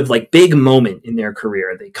this sort of like big moment in their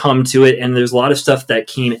career. They come to it, and there's a lot of stuff that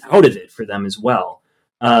came out of it for them as well.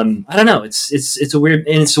 I don't know. It's a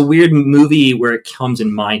weird movie where it comes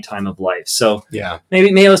in my time of life. So yeah,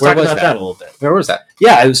 maybe let's talk about that a little bit. Where was that?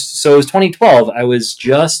 Yeah, it was 2012. I was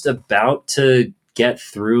just about to get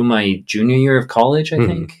through my junior year of college. I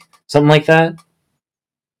think something like that.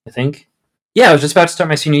 I think. Yeah, I was just about to start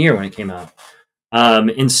my senior year when it came out.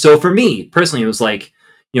 And so for me personally, it was like,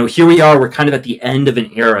 here we are, we're kind of at the end of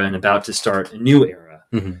an era and about to start a new era.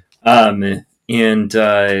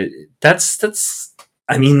 That's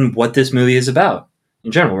what this movie is about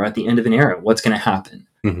in general. We're at the end of an era. What's going to happen?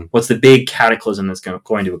 What's the big cataclysm that's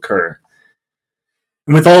going to occur?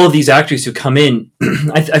 And with all of these actors who come in,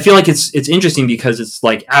 I feel like it's interesting because it's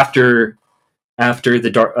like after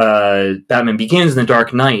the Batman Begins and the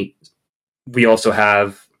Dark Knight, we also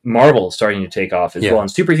have Marvel starting to take off as well, and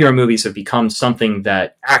superhero movies have become something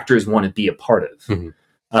that actors want to be a part of.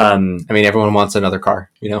 Everyone wants another car,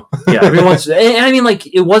 Yeah, everyone wants. And like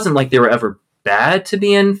it wasn't like they were ever bad to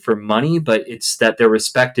be in for money, but it's that they're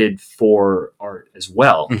respected for art as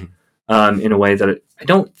well, in a way that I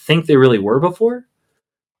don't think they really were before.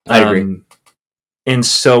 I agree. And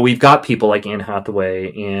so we've got people like Anne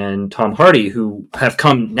Hathaway and Tom Hardy who have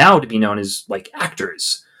come now to be known as like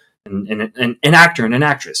actors. An actor and an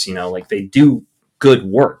actress, like they do good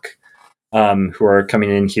work, who are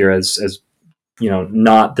coming in here as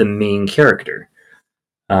not the main character.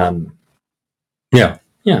 It's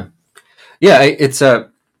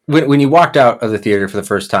when you walked out of the theater for the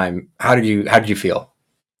first time, how did you feel?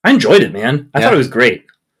 I enjoyed it, man. I thought it was great.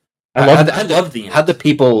 I loved the end. How'd the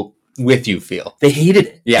people with you feel? They hated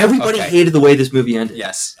it. Yeah, everybody hated the way this movie ended.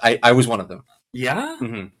 Yes, I was one of them. Yeah.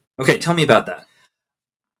 Okay, tell me about that.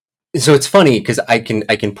 So it's funny because I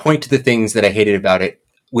can point to the things that I hated about it,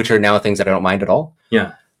 which are now things that I don't mind at all.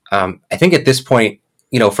 Yeah. I think at this point,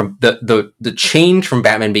 from the change from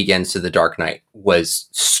Batman Begins to The Dark Knight was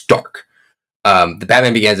stark. The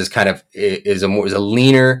Batman Begins is a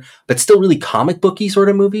leaner but still really comic booky sort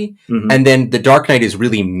of movie, and then The Dark Knight is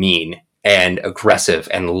really mean and aggressive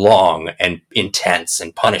and long and intense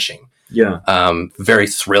and punishing. Yeah. Very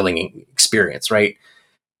thrilling experience, right?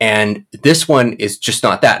 And this one is just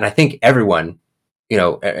not that. And I think everyone,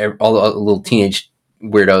 all the little teenage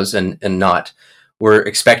weirdos and not, were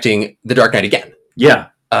expecting The Dark Knight again. Yeah.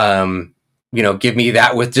 give me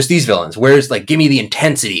that with just these villains. Where's like, give me the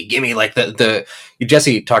intensity, give me like the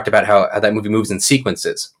Jesse talked about how that movie moves in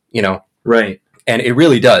sequences, Right. and it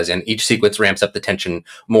really does. And each sequence ramps up the tension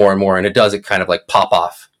more and more, and it kind of like pop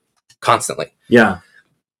off constantly. Yeah.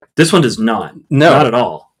 This one does not. No. Not at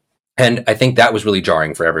all. And I think that was really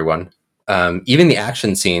jarring for everyone. Even the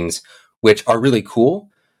action scenes, which are really cool,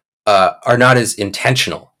 are not as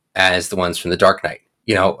intentional as the ones from The Dark Knight.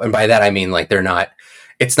 And by that I mean like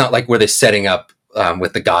it's not like where they're setting up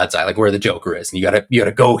with the God's Eye, like where the Joker is, and you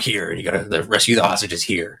gotta go here, and you gotta rescue the hostages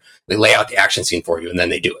here. They lay out the action scene for you, and then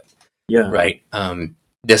they do it. Yeah. Right.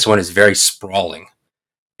 This one is very sprawling,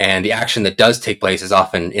 and the action that does take place is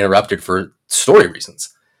often interrupted for story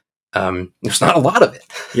reasons. There's not a lot of it.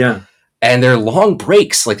 Yeah. And there are long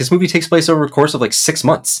breaks. Like this movie takes place over a course of like 6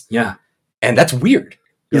 months. Yeah. And that's weird.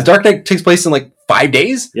 Yeah. The Dark Knight takes place in like 5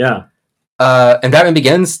 days. Yeah. And Batman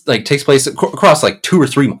Begins takes place across like 2 or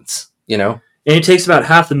 3 months, And it takes about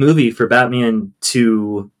half the movie for Batman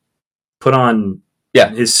to put on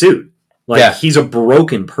his suit. Like he's a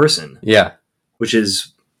broken person. Yeah. Which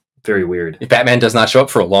is very weird. Batman does not show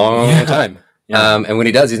up for a long time. Yeah. And when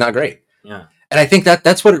he does, he's not great. Yeah. And I think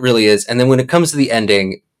that's what it really is. And then when it comes to the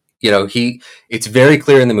ending, it's very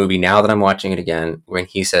clear in the movie now that I'm watching it again when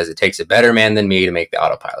he says it takes a better man than me to make the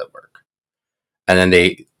autopilot work. And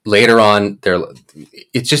then later on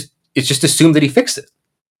it's just assumed that he fixed it.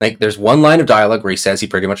 Like there's one line of dialogue where he says he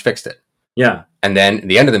pretty much fixed it. Yeah. And then at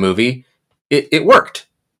the end of the movie, it worked.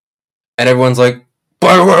 And everyone's like,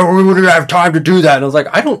 but we wouldn't have time to do that. And I was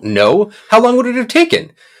like, I don't know. How long would it have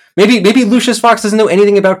taken? Maybe Lucius Fox doesn't know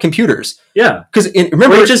anything about computers. Yeah, because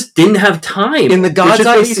remember, he just didn't have time in the God's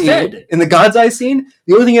Eye scene. In the God's Eye scene,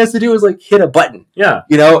 the only thing he has to do is like hit a button. Yeah,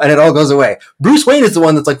 and it all goes away. Bruce Wayne is the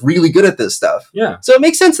one that's like really good at this stuff. Yeah, so it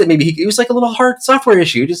makes sense that maybe it was like a little hard software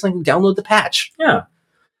issue. Just like download the patch. Yeah,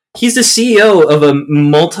 he's the CEO of a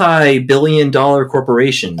multi-billion-dollar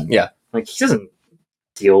corporation. Yeah, like he doesn't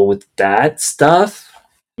deal with that stuff.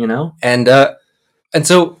 And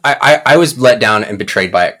so I was let down and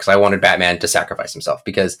betrayed by it because I wanted Batman to sacrifice himself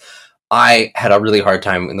because I had a really hard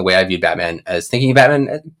time in the way I viewed Batman as thinking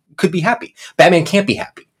Batman could be happy. Batman can't be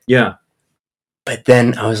happy. Yeah. But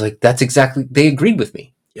then I was like, that's exactly, they agreed with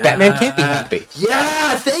me. Yeah. Batman can't be happy.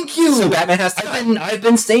 Yeah, thank you. So Batman has to I've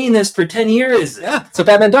been saying this for 10 years. Yeah. So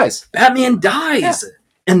Batman dies. Batman dies. Yeah.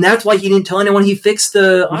 And that's why he didn't tell anyone he fixed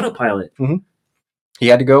the autopilot. Mm-hmm. He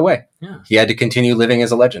had to go away. Yeah. He had to continue living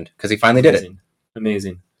as a legend because he finally did it.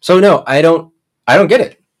 Amazing. So no, I don't get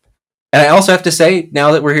it. And I also have to say,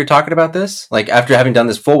 now that we're here talking about this, like after having done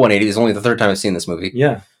this full 180, this is only the third time I've seen this movie.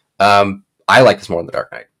 Yeah. I like this more than The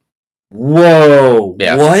Dark Knight. Whoa.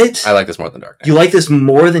 Yeah. What? I like this more than Dark Knight. You like this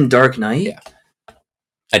more than Dark Knight? Yeah.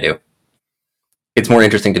 I do. It's more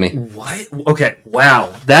interesting to me. What? Okay. Wow.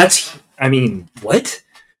 What?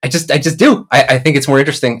 I just do. I think it's more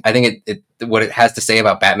interesting. I think it what it has to say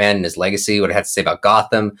about Batman and his legacy, what it has to say about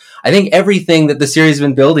Gotham. I think everything that the series has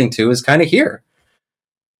been building to is kind of here.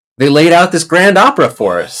 They laid out this grand opera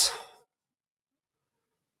for us.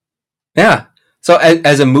 Yeah. So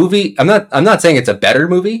as a movie, I'm not saying it's a better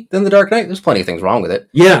movie than The Dark Knight. There's plenty of things wrong with it.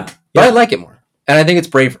 Yeah. But I like it more. And I think it's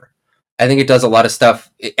braver. I think it does a lot of stuff.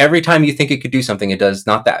 Every time you think it could do something, it does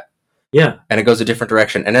not that. Yeah. And it goes a different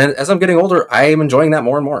direction. And as I'm getting older, I am enjoying that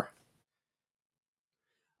more and more.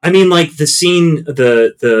 I mean, like the scene,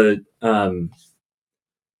 there's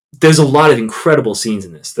a lot of incredible scenes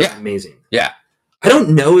in this. That's amazing. Yeah. I don't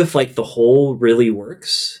know if like the whole really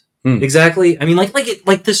works exactly. I mean, like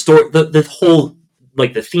the story, the whole,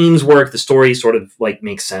 like the themes work, the story sort of like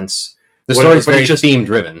makes sense. The story is very theme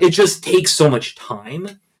driven. It just takes so much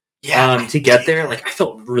time to get there. Like I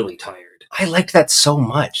felt really tired. I liked that so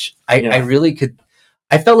much. I really could.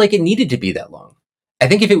 I felt like it needed to be that long. I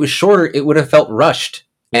think if it was shorter, it would have felt rushed.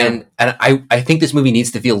 Yeah. And I think this movie needs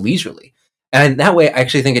to feel leisurely. And that way, I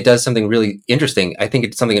actually think it does something really interesting. I think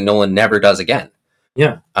it's something that Nolan never does again.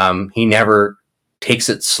 Yeah. He never takes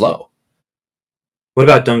it slow. What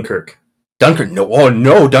about Dunkirk? Dunkirk? No. Oh,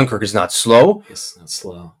 no. Dunkirk is not slow. It's not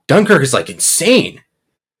slow. Dunkirk is like insane.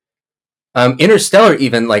 Interstellar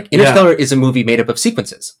is a movie made up of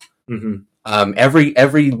sequences. Mm-hmm.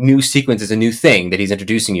 Every new sequence is a new thing that he's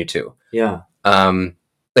introducing you to. Yeah.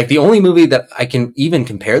 Like the only movie that I can even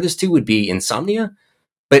compare this to would be Insomnia,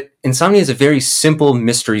 but Insomnia is a very simple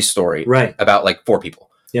mystery story, right? About like 4 people.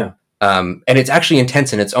 Yeah. And it's actually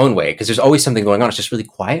intense in its own way because there's always something going on. It's just really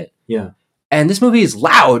quiet. Yeah. And this movie is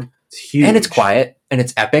loud, it's huge, and it's quiet, and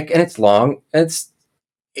it's epic, and it's long. And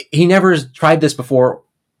he never has tried this before.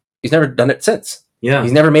 He's never done it since. Yeah.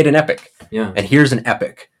 He's never made an epic. Yeah. And here's an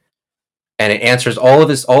epic. and it answers all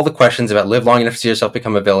the questions about live long enough to see yourself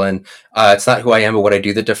become a villain. It's not who I am, but what I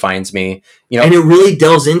do that defines me. And it really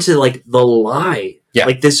delves into like the lie. Yeah.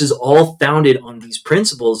 Like this is all founded on these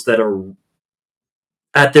principles that are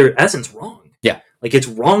at their essence wrong. Yeah. Like it's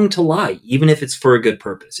wrong to lie, even if it's for a good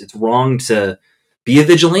purpose. It's wrong to be a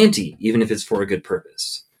vigilante, even if it's for a good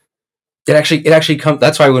purpose. It actually comes.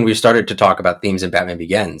 That's why when we started to talk about themes in Batman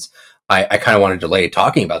Begins, I kind of wanted to delay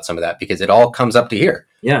talking about some of that because it all comes up to here.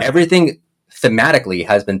 Yeah. Everything thematically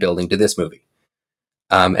has been building to this movie.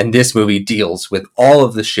 And this movie deals with all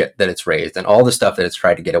of the shit that it's raised and all the stuff that it's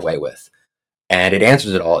tried to get away with. And it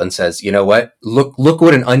answers it all and says, you know what? Look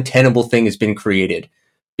what an untenable thing has been created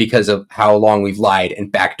because of how long we've lied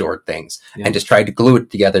and backdoored things and just tried to glue it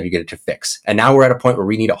together to get it to fix. And now we're at a point where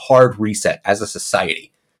we need a hard reset as a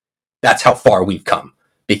society. That's how far we've come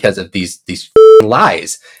because of these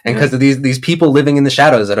lies and because of these people living in the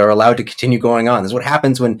shadows that are allowed to continue going on. This is what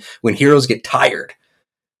happens when heroes get tired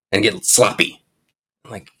and get sloppy.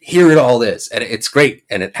 Like, here it all is. And it's great.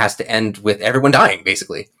 And it has to end with everyone dying,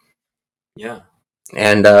 basically. Yeah.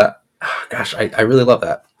 And, gosh, I really love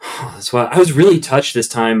that. That's why I was really touched this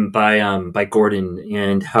time by Gordon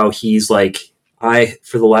and how he's like,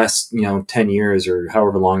 for the last, 10 years or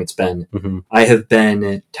however long it's been, I have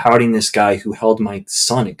been touting this guy who held my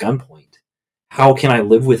son at gunpoint. How can I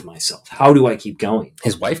live with myself? How do I keep going?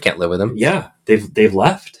 His wife can't live with him. Yeah, they've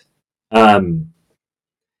left. And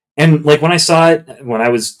like when I saw it when I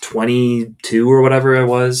was 22 or whatever I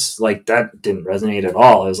was, like that didn't resonate at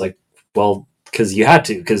all. I was like, well, because you had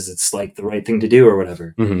to, because it's like the right thing to do or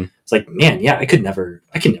whatever. It's like, man, yeah, I could never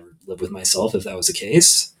live with myself if that was the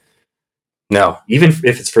case. No, even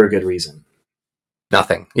if it's for a good reason.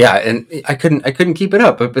 Nothing. Yeah, and I couldn't keep it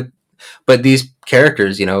up. But these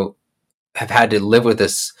characters, have had to live with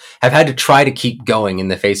this, have had to try to keep going in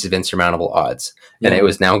the face of insurmountable odds. And it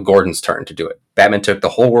was now Gordon's turn to do it. Batman took the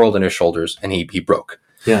whole world on his shoulders, and he broke.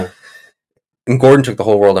 Yeah. And Gordon took the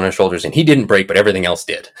whole world on his shoulders, and he didn't break, but everything else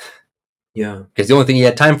did. Yeah. Because the only thing he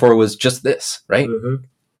had time for was just this, right? Mm-hmm.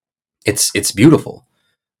 It's beautiful.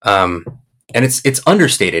 And it's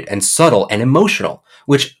understated and subtle and emotional,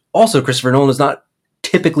 which also Christopher Nolan is not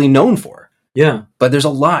typically known for. Yeah. But there's a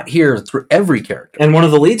lot here through every character. And one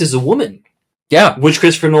of the leads is a woman. Yeah. Which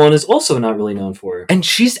Christopher Nolan is also not really known for. And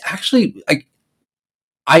she's actually,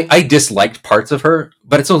 I disliked parts of her,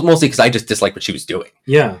 but it's mostly because I just disliked what she was doing.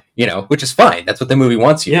 Yeah. Which is fine. That's what the movie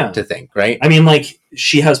wants you to think, right? I mean, like,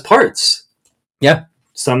 she has parts. Yeah.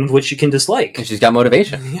 Some of which you can dislike. And she's got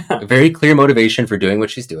motivation. Yeah. A very clear motivation for doing what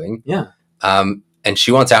she's doing. Yeah. And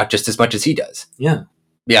she wants out just as much as he does. Yeah.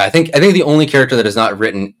 Yeah, I think the only character that is not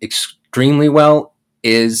written extremely well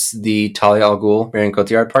is the Talia al Ghul, Marion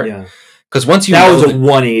Cotillard part. Yeah. Because once you that know was a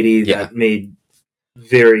 180 that made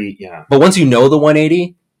very But once you know the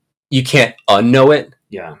 180, you can't unknow it.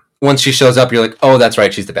 Yeah. Once she shows up, you're like, oh, that's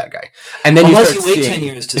right, she's the bad guy. And then unless you wait 10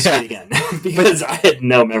 years to see it again, because I had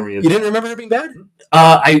no memory of it. You didn't remember her being bad?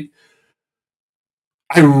 I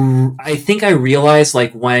think I realized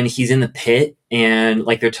like when he's in the pit and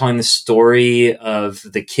like they're telling the story of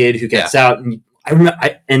the kid who gets out, and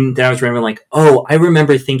and then I was remembering like, oh, I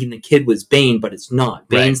remember thinking the kid was Bane, but it's not.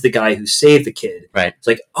 Bane's the guy who saved the kid. Right. It's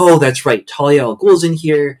like, oh, that's right. Talia al Ghul's in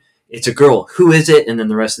here. It's a girl. Who is it? And then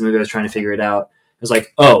the rest of the movie, I was trying to figure it out. I was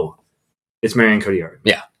like, oh, it's Marion Cotillard.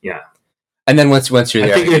 Yeah. Yeah. And then once you're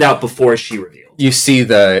there, I figured it out before she revealed. You see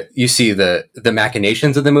the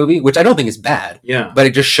machinations of the movie, which I don't think is bad. Yeah. But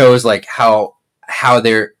it just shows like how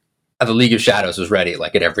the League of Shadows was ready,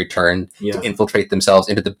 like at every turn, to infiltrate themselves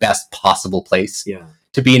into the best possible place. Yeah.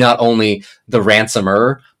 To be not only the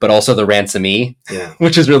ransomer, but also the ransomee. Yeah.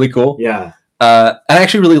 Which is really cool. Yeah. I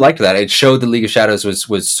actually really liked that. It showed the League of Shadows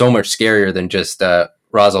was so much scarier than just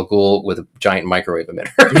Ra's al Ghul with a giant microwave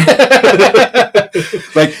emitter.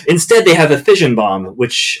 Like instead, they have a fission bomb,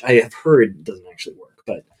 which I have heard doesn't actually work.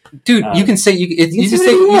 But dude, you can say you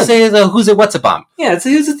say who's it? What's a bomb? Yeah,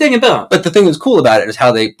 here's the thing about. But the thing that's cool about it is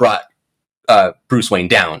how they brought Bruce Wayne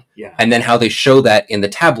down, and then how they show that in the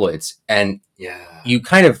tabloids, and you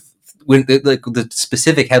kind of when the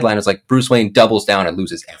specific headline is like Bruce Wayne doubles down and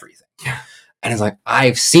loses everything, and it's like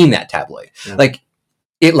I've seen that tabloid, like.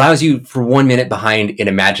 It allows you for 1 minute behind an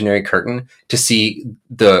imaginary curtain to see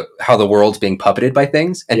how the world's being puppeted by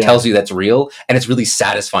things and tells you that's real. And it's really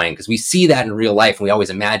satisfying because we see that in real life and we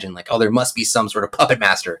always imagine like, oh, there must be some sort of puppet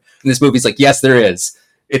master. And this movie's like, yes, there is.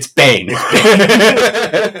 It's Bane.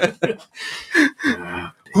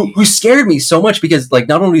 who scared me so much because like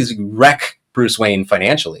not only does he wreck Bruce Wayne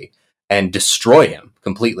financially and destroy him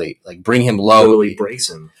completely, like bring him low. Totally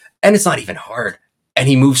breaks him. And it's not even hard. And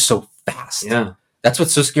he moves so fast. Yeah. That's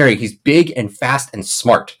what's so scary. He's big and fast and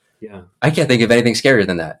smart. Yeah. I can't think of anything scarier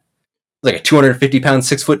than that. Like a 250-pound,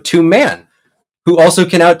 6'2" man who also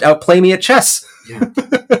can outplay me at chess. Yeah.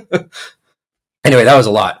 Anyway, that was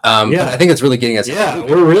a lot. Yeah. But I think it's really getting us. Yeah,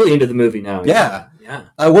 we're really into the movie now. Yeah. Yeah.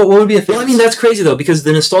 What would be a Well, I mean, that's crazy, though, because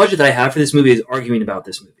the nostalgia that I have for this movie is arguing about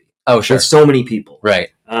this movie. Oh, sure. With so many people. Right.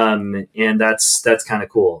 And that's kind of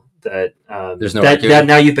cool that there's no that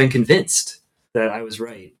now you've been convinced that I was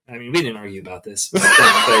right. I mean, we didn't argue about this, but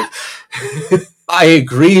I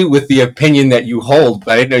agree with the opinion that you hold,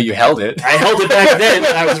 but I didn't know you held it. I held it back then,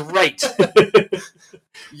 and I was right.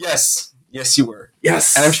 Yes, you were.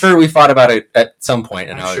 Yes, and I'm sure we fought about it at some point.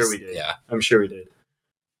 And I'm sure we did. Yeah, I'm sure we did.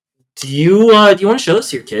 Do you want to show this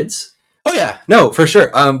to your kids? Oh yeah, no, for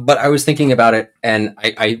sure. But I was thinking about it, and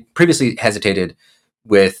I previously hesitated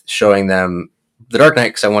with showing them The Dark Knight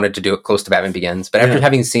because I wanted to do it close to Batman Begins. But after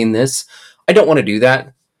having seen this, I don't want to do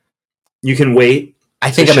that. You can wait.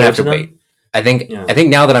 I think I'm gonna have to wait. I think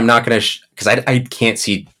now that I'm not gonna because I can't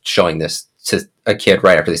see showing this to a kid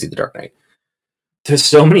right after they see The Dark Knight. There's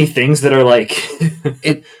so many things that are like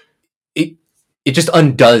it just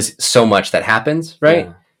undoes so much that happens,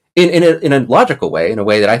 right? Yeah. In a logical way, in a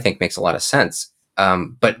way that I think makes a lot of sense.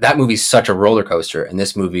 But that movie's such a roller coaster, and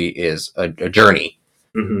this movie is a journey.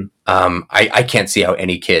 Mm-hmm. I can't see how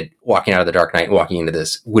any kid walking out of The Dark Knight and walking into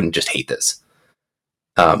this wouldn't just hate this.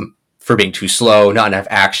 For being too slow, not enough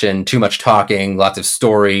action, too much talking, lots of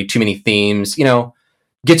story, too many themes,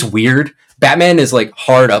 gets weird. Batman is like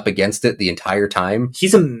hard up against it the entire time.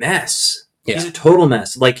 He's a mess. Yeah. He's a total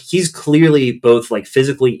mess. Like he's clearly both like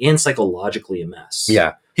physically and psychologically a mess.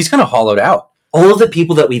 Yeah. He's kind of hollowed out. All of the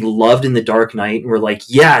people that we loved in The Dark Knight and were like,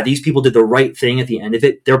 yeah, these people did the right thing at the end of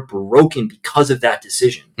it. They're broken because of that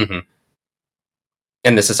decision. Mm-hmm.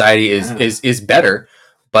 And the society is better,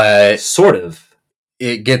 but sort of.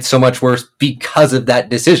 It gets so much worse because of that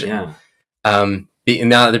decision. Yeah.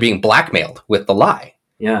 Now they're being blackmailed with the lie.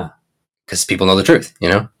 Yeah. Because people know the truth,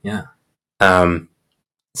 Yeah.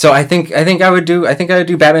 So I think I would do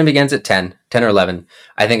Batman Begins at 10 or 11.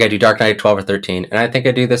 I think I do Dark Knight at 12 or 13, and I think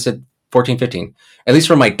I do this at 14, 15. At least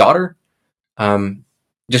for my daughter,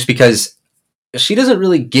 just because she doesn't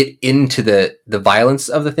really get into the violence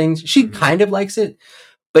of the things. She kind of likes it,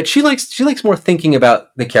 but she likes more thinking about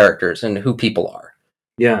the characters and who people are.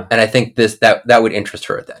 Yeah. And I think that would interest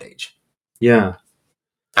her at that age. Yeah.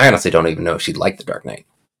 I honestly don't even know if she'd like The Dark Knight.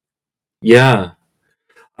 Yeah.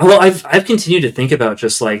 Well, I've continued to think about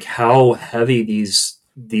just like how heavy these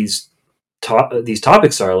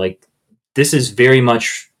topics are. Like this is very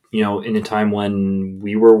much, in a time when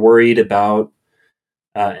we were worried about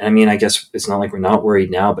I mean, I guess it's not like we're not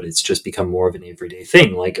worried now, but it's just become more of an everyday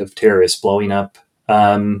thing, like of terrorists blowing up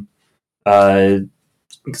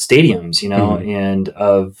stadiums, and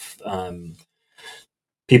of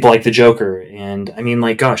people like the Joker. And I mean,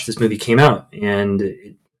 like, gosh, this movie came out and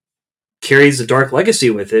it carries a dark legacy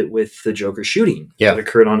with it, with the Joker shooting that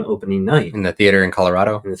occurred on opening night in the theater in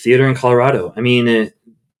Colorado. I mean,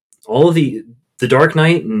 all of the Dark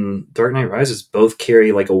Knight and Dark Knight Rises both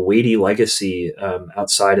carry like a weighty legacy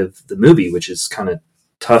outside of the movie, which is kind of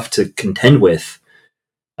tough to contend with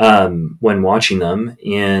when watching them.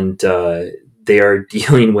 And they are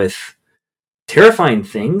dealing with terrifying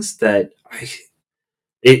things that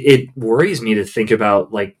it worries me to think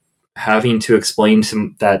about, like having to explain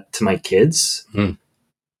that to my kids. You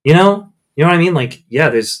know what I mean? Like, yeah,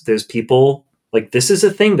 there's people, like, this is a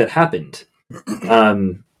thing that happened.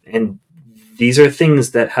 And these are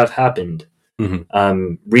things that have happened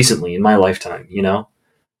recently in my lifetime,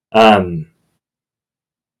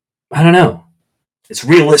 I don't know. It's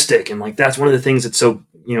realistic. And like, that's one of the things that's so,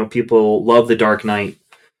 people love The Dark Knight.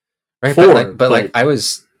 Right. But I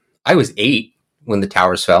was 8 when the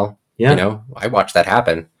towers fell. Yeah. I watched that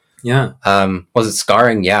happen. Yeah. Was it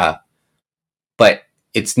scarring? Yeah. But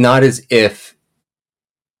it's not as if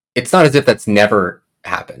that's never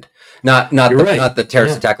happened. Not the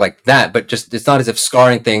terrorist attack like that, but just it's not as if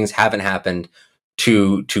scarring things haven't happened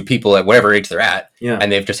to people at whatever age they're at,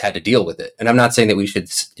 and they've just had to deal with it. And I'm not saying that we should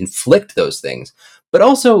inflict those things, but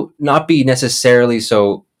also not be necessarily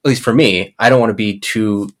so. At least for me, I don't want to be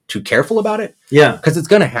too careful about it. Yeah, because it's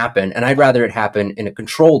going to happen, and I'd rather it happen in a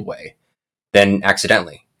controlled way than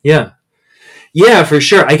accidentally. Yeah, for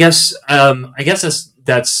sure. I guess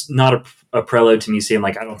that's not a prelude to me saying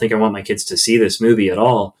like I don't think I want my kids to see this movie at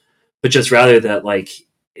all. But just rather that, like,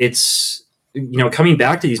 it's, coming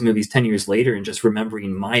back to these movies 10 years later and just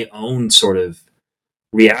remembering my own sort of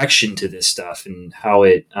reaction to this stuff and how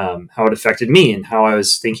it affected me and how I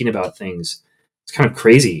was thinking about things. It's kind of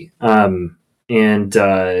crazy. And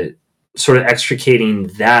sort of extricating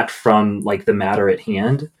that from like the matter at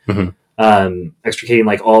hand. extricating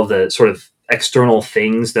like all of the sort of external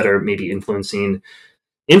things that are maybe influencing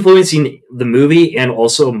the movie and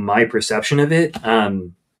also my perception of it. I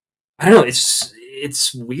don't know.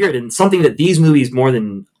 It's weird and something that these movies more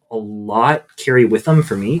than a lot carry with them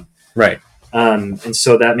for me. Right. And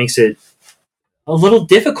so that makes it a little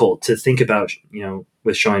difficult to think about,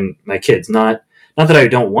 with showing my kids. Not that I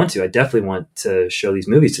don't want to. I definitely want to show these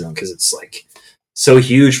movies to them because it's like so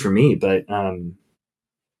huge for me. But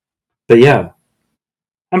yeah,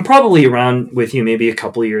 I'm probably around with you maybe a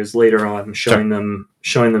couple of years later on showing them.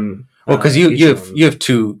 Well, because you have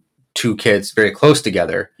two kids very close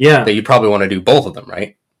together. Yeah. That you probably want to do both of them,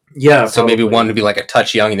 right? Yeah. So maybe one would be like a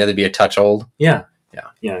touch young and the other be a touch old. Yeah. Yeah.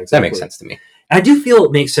 Yeah. Exactly. That makes sense to me. I do feel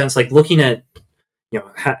it makes sense. Like looking at,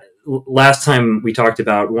 last time we talked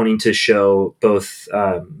about wanting to show both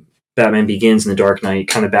Batman Begins and The Dark Knight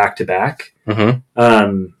kind of back to back.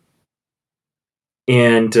 Mm-hmm.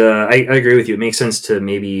 And I agree with you. It makes sense to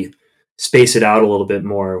maybe space it out a little bit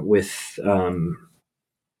more with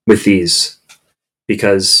these,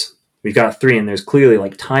 because we've got 3 and there's clearly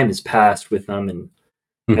like time has passed with them. And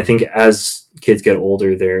I think as kids get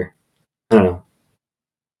older, they're, I don't know,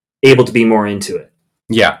 able to be more into it.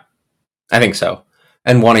 Yeah, I think so.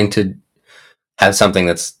 And wanting to have something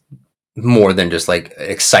that's more than just like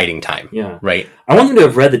exciting time. Yeah. Right. I want them to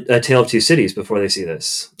have read A Tale of Two Cities before they see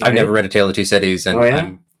this. Right? I've never read A Tale of Two Cities, and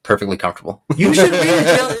I'm perfectly comfortable. You should read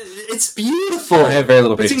A Tale. It's beautiful. I have very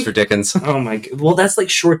little patience for Dickens. Oh my god. Well, that's like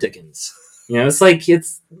short Dickens. It's like,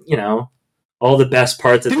 all the best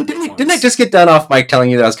parts of Didn't I just get done off mic telling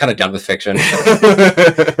you that I was kind of done with fiction?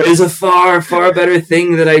 It is a far, far better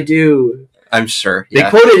thing that I do. I'm sure. They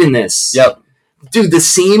quoted in this. Yep. Dude, the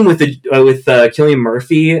scene with Cillian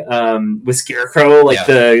Murphy with Scarecrow,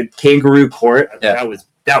 the kangaroo court, that was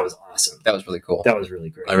awesome. That was really cool. That was really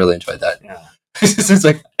great. I really enjoyed that. Yeah. It's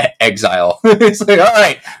like exile. It's like, all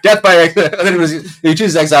right, death by exile. And then he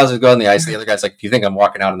chooses exiles to go on the ice. The other guy's like, if you think I'm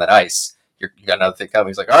walking out on that ice, you got another thing coming.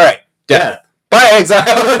 He's like, all right, death. By exile.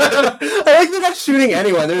 I like they're not shooting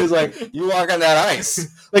anyone. They're just like, you walk on that ice.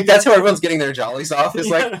 Like that's how everyone's getting their jollies off. Is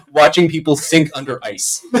like watching people sink under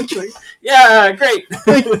ice. Yeah, great.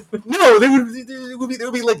 No, there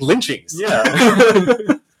would be like lynchings. Yeah.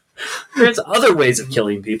 There's other ways of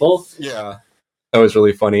killing people. Yeah, that was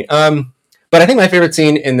really funny. But I think my favorite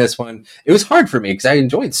scene in this one, it was hard for me because I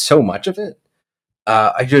enjoyed so much of it.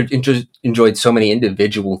 I enjoyed so many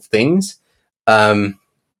individual things.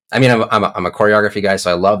 I mean, I'm a choreography guy,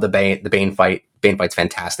 so I love the Bane fight. Bane fight's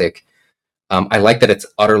fantastic. I like that it's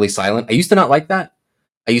utterly silent. I used to not like that.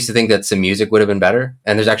 I used to think that some music would have been better.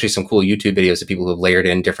 And there's actually some cool YouTube videos of people who have layered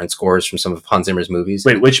in different scores from some of Hans Zimmer's movies.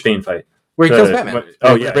 Wait, which Bane fight? Where he kills Batman.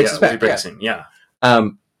 Breaks his back. Yeah.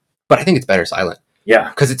 But I think it's better silent. Yeah.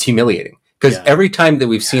 Because it's humiliating. Because every time that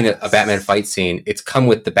we've seen a Batman fight scene, it's come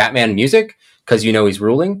with the Batman music, because he's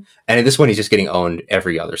ruling, and in this one he's just getting owned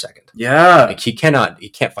every other second. Yeah, like he can't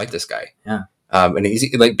fight this guy. Yeah, and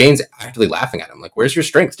he's like, Bane's actively laughing at him, like, "Where's your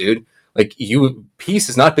strength, dude? Like, peace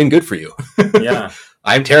has not been good for you. Yeah,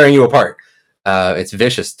 I'm tearing you apart." It's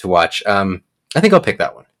vicious to watch. I think I'll pick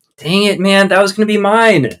that one. Dang it, man! That was going to be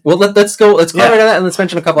mine. Well, let's go right on that, and let's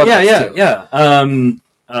mention a couple of Yeah.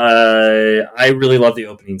 I really love the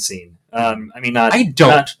opening scene. I mean, I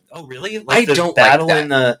don't. Oh, really? I don't battle like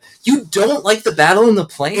that. You don't like the battle in the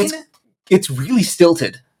plane? It's really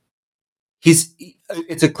stilted.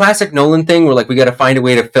 It's a classic Nolan thing where like we got to find a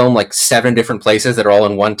way to film like 7 different places that are all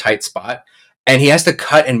in one tight spot, and he has to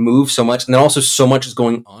cut and move so much, and then also so much is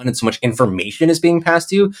going on and so much information is being passed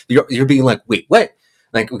to you. You're being like, wait, what?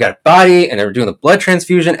 Like we got a body, and they're doing the blood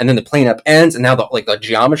transfusion, and then the plane upends, and now the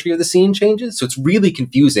geometry of the scene changes. So it's really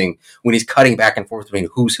confusing when he's cutting back and forth between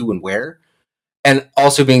who's who and where, and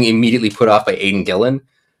also being immediately put off by Aidan Gillen. And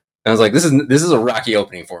I was like, this is a rocky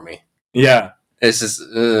opening for me. Yeah, this is.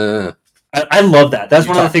 I love that. That's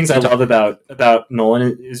one of the things I love about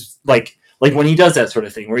Nolan is like when he does that sort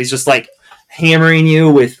of thing where he's just like hammering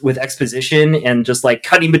you with exposition and just like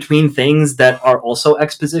cutting between things that are also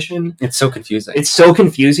exposition. It's so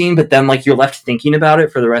confusing. But then like you're left thinking about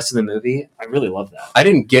it for the rest of the movie. I really love that. I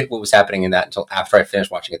didn't get what was happening in that until after I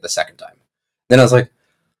finished watching it the second time. Then I was like,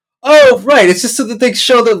 oh, right. It's just so that they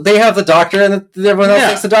show that they have the doctor and that everyone else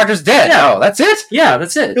thinks the doctor's dead. Yeah. Oh, that's it? Yeah,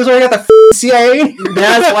 that's it. It was where I got the CIA.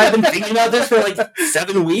 That's why I've been thinking about this for like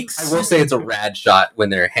 7 weeks. I will say it's a rad shot when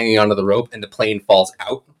they're hanging onto the rope and the plane falls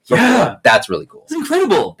out. Yeah. That's really cool. It's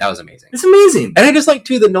incredible. That was amazing. It's amazing. And I just like,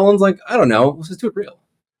 too, that Nolan's like, I don't know, let's just do it real.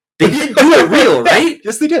 They did do it real, right?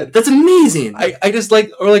 Yes, they did. That's amazing. I just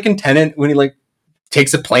like, or like in Tenet, when he like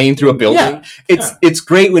takes a plane through a building. It's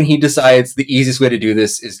great when he decides the easiest way to do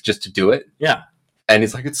this is just to do it. Yeah. And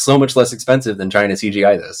it's like, it's so much less expensive than trying to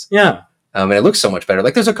CGI this. Yeah. And it looks so much better.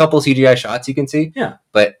 Like, there's a couple CGI shots you can see. Yeah.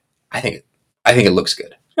 But I think it looks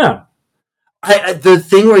good. Yeah. The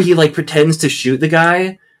thing where he like pretends to shoot the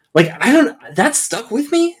guy, like that stuck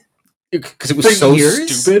with me because it was so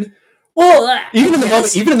years? stupid. Well, even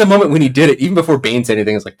in the moment when he did it, even before Bane said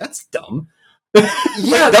anything, it's like, that's dumb.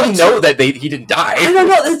 Yeah, they know that he didn't die. I don't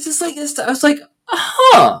know. It's just like I was like,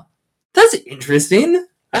 that's interesting.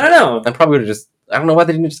 I don't know. I probably would have I don't know why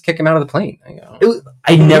they didn't just kick him out of the plane.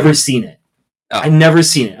 I never seen it. Oh. I never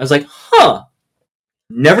seen it. I was like,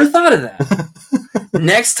 never thought of that.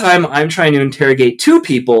 Next time I'm trying to interrogate two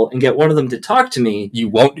people and get one of them to talk to me, You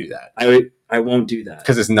won't do that. I won't do that.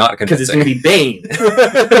 Because it's not Because convincing. it's going to be Bane.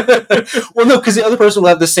 Well, no, because the other person will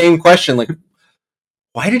have the same question, like,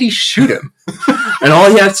 why did he shoot him? And all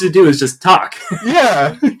he has to do is just talk.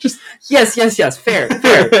 Yeah. Just Yes. Fair.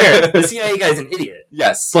 The CIA guy's an idiot.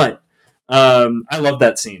 yes. But I love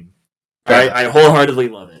that scene. Fair I wholeheartedly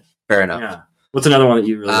love it. Fair enough. Yeah. What's another one that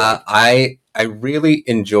you really like? I really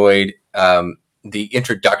enjoyed the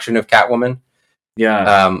introduction of Catwoman.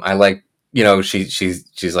 Yeah. I like,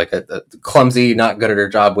 she's like a clumsy, not good at her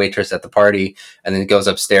job waitress at the party, and then goes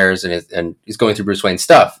upstairs and he's going through Bruce Wayne's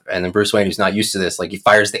stuff, and then Bruce Wayne, who's not used to this, like, he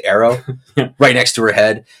fires the arrow right next to her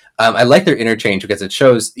head. I like their interchange because it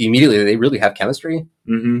shows immediately that they really have chemistry,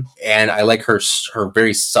 Mm-hmm. and I like her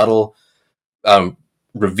very subtle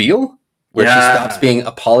reveal where she stops being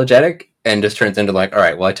apologetic and just turns into like, all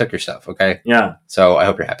right, well, I took your stuff, okay? Yeah. So I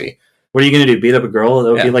hope you're happy. What are you going to do? Beat up a girl?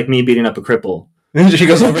 That would Yeah. be like me beating up a cripple. She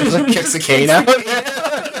goes over and like, kicks the cane out.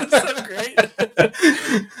 So great.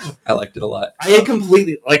 I liked it a lot. I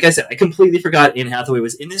completely forgot Anne Hathaway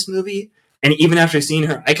was in this movie, and even after seeing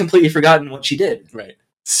her, I completely forgotten what she did. Right.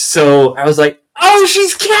 So I was like, "Oh,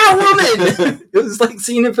 she's Catwoman!" It was like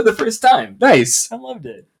seeing it for the first time. Nice. I loved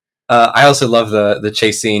it. I also love the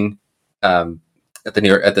chase scene at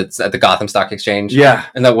the Gotham Stock Exchange. Yeah.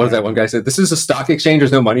 And what was that one guy said? This is a stock exchange.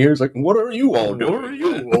 There's no money here. It's like, what are you all doing? What are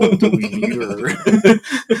you all doing here?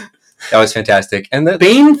 That was fantastic. And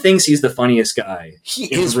Bane thinks he's the funniest guy. he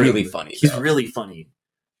is really funny. He's though. really funny,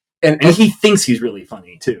 and and he thinks he's really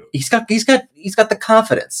funny too. he's got the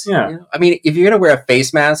confidence. Yeah. You know? I mean, if you're gonna wear a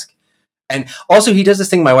face mask, and also he does this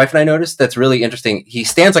thing my wife and I noticed that's really interesting. He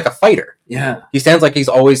stands like a fighter. Yeah. He stands like he's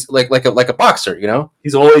always like a boxer. You know,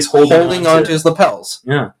 He's always holding on to his lapels.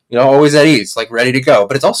 Yeah. You know, always at ease, like ready to go.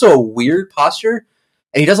 But it's also a weird posture,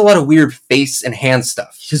 and he does a lot of weird face and hand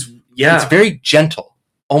stuff. It's very gentle,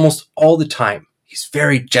 almost all the time. He's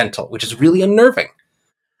very gentle, which is really unnerving.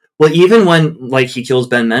 Well, even when like he kills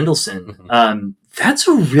Ben Mendelsohn, that's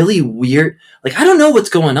a really weird. Like, I don't know what's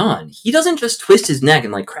going on. He doesn't just twist his neck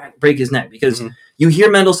and like break his neck, because you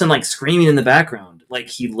hear Mendelsohn like screaming in the background. Like,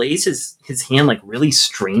 he lays his hand like really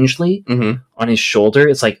strangely on his shoulder.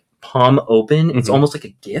 It's like palm open. It's almost like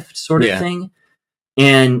a gift sort of thing.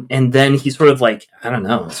 And then he's sort of like, I don't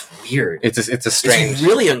know. It's weird. It's a strange. It's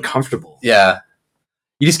really uncomfortable. Yeah.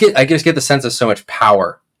 I just get the sense of so much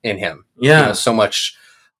power in him. Yeah. You know, so much,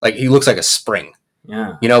 like, he looks like a spring.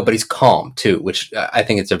 Yeah. You know, but he's calm too, which I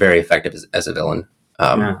think it's a very effective as a villain.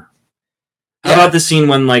 How about the scene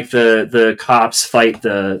when like the cops fight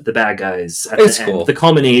the bad guys at It's the cool. end? The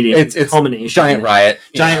culmination. Giant riot.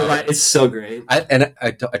 Riot. It's so great. I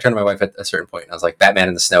turned to my wife at a certain point and I was like, Batman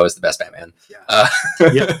in the Snow is the best Batman. Yeah.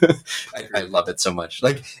 I love it so much.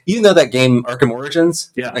 Like, even though that game Arkham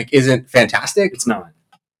Origins like isn't fantastic, It's not.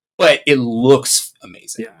 but it looks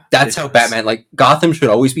amazing. Yeah. That's how Batman, like, Gotham should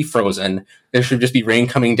always be frozen. There should just be rain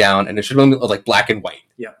coming down, and it should only be like black and white.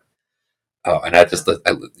 Yeah. Oh, and I just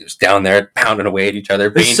down there pounding away at each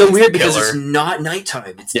other. It's so weird because it's not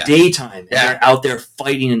nighttime; it's daytime, and they're out there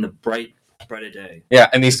fighting in the bright of day. Yeah,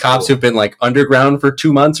 and these cops who've been like underground for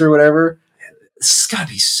 2 months or whatever. This has got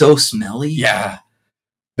to be so smelly. Yeah.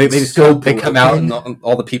 They come out and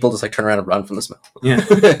all the people just like turn around and run from the smell. Yeah.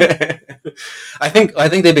 I think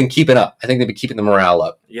they've been keeping up. I think they've been keeping the morale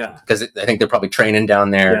up. Yeah. Because I think they're probably training down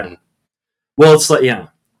there. Yeah. Well, it's like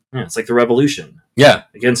it's like the revolution. Yeah.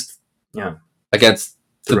 Against the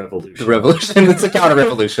revolution. The revolution. It's a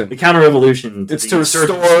counter-revolution. The counter-revolution. It's to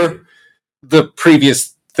restore the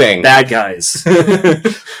previous thing. Bad guys.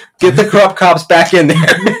 Get the corrupt cops back in there.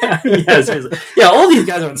 Yeah, all these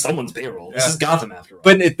guys are on someone's payroll. This is Gotham after all.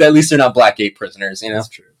 But at least they're not Blackgate prisoners, you know? That's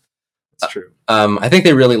true. That's true. I think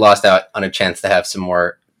they really lost out on a chance to have some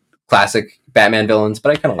more classic Batman villains,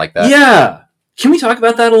 but I kind of like that. Yeah. Can we talk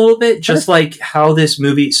about that a little bit? Just like how this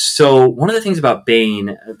movie... So, one of the things about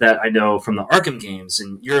Bane that I know from the Arkham games,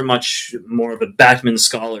 and you're much more of a Batman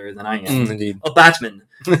scholar than I am. Indeed. A Batman.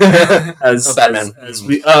 Batman. As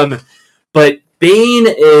we, but Bane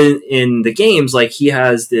in the games, like he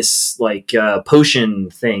has this like potion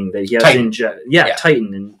thing that he has Titan.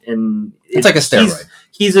 Titan, and it's like a steroid.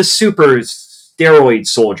 He's a super steroid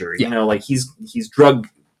soldier. Yeah. You know, like he's drug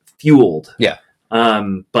fueled. Yeah.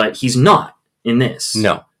 But he's not in this.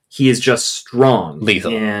 No. He is just strong,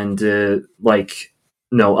 lethal, and like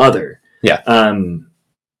no other. Yeah.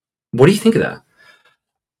 What do you think of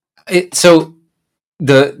that? So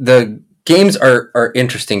the games are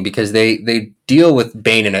interesting because they deal with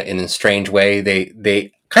Bane in a strange way.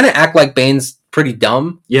 They kind of act like Bane's pretty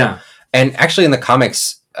dumb. Yeah. And actually, in the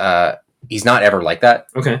comics, he's not ever like that.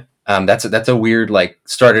 Okay. That's a weird, like,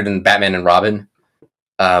 started in Batman and Robin,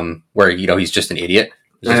 where he's just an idiot.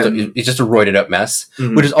 He's just a roided up mess,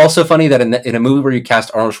 which is also funny that in a movie where you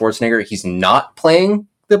cast Arnold Schwarzenegger, he's not playing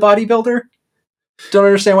the bodybuilder. Don't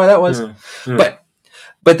understand why that was,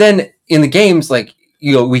 but then in the games, like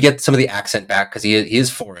we get some of the accent back because he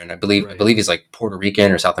is foreign. I believe he's like Puerto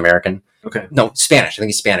Rican or South American. Okay, no, Spanish. I think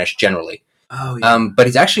he's Spanish generally. Oh, yeah. But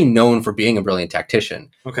he's actually known for being a brilliant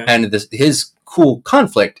tactician. Okay, and his cool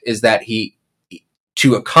conflict is that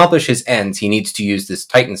to accomplish his ends, he needs to use this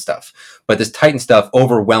Titan stuff. But this Titan stuff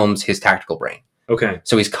overwhelms his tactical brain. Okay.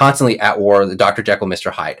 So he's constantly at war, the Dr. Jekyll, Mr.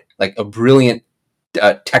 Hyde. Like a brilliant,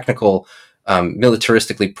 technical,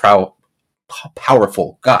 militaristically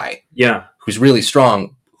powerful guy. Yeah. Who's really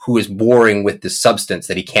strong, who is warring with this substance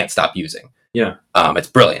that he can't stop using. Yeah. It's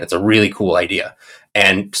brilliant. It's a really cool idea.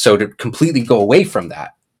 And so to completely go away from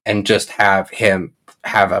that and just have him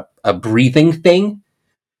have a breathing thing.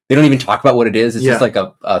 They don't even talk about what it is. It's just like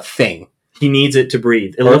a thing. He needs it to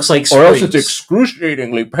breathe. It looks like springs. Or else it's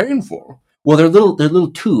excruciatingly painful. Well, they're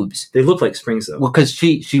little tubes. They look like springs, though. Well, because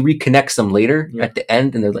she reconnects them later at the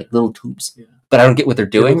end, and they're like little tubes. Yeah. But I don't get what they're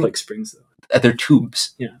doing. They look like springs, though. They're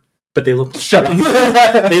tubes. Yeah. But they look... Shut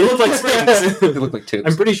up. They look like springs. They look like tubes.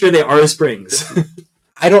 I'm pretty sure they are springs.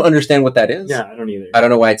 I don't understand what that is. Yeah, I don't either. I don't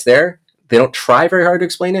know why it's there. They don't try very hard to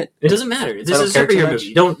explain it. It doesn't matter. This is a superhero movie.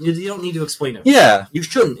 You don't need to explain it. Yeah. You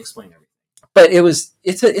shouldn't explain everything. But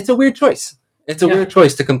it's a weird choice. It's a weird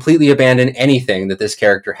choice to completely abandon anything that this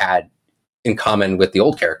character had in common with the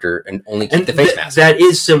old character and only keep the face mask. That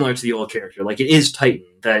is similar to the old character. Like it is Titan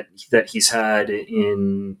that he's had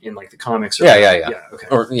in like the comics. Or yeah. Okay.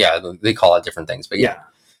 Or they call it different things, but yeah.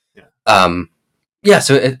 Yeah.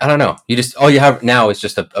 So I don't know. You just all you have now is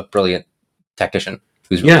just a brilliant tactician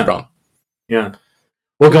who's really strong. Yeah.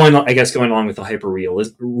 Well, going along with the hyper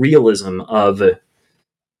realism of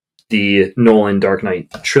the Nolan Dark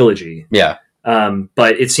Knight trilogy. Yeah.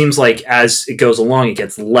 But it seems like as it goes along, it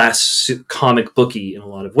gets less comic booky in a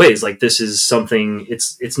lot of ways. Like this is something.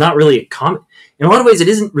 It's not really a comic. In a lot of ways, it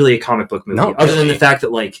isn't really a comic book movie, other than the fact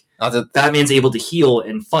that like Batman's able to heal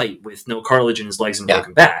and fight with no cartilage in his legs and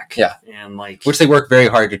broken back. Yeah, and like which they work very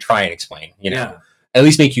hard to try and explain. At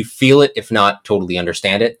least make you feel it, if not totally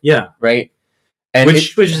understand it. Yeah, right. And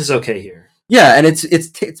which is okay here. Yeah, and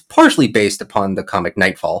it's partially based upon the comic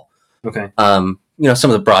Nightfall. Okay. Some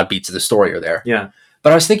of the broad beats of the story are there. Yeah.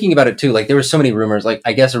 But I was thinking about it too. Like there were so many rumors. Like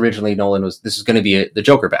I guess originally Nolan this is going to be the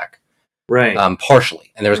Joker back, right?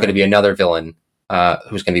 Partially, and there was going to be another villain who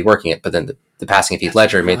was going to be working it. But then the passing of Heath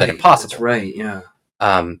Ledger made that impossible. That's right. Yeah.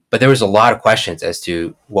 But there was a lot of questions as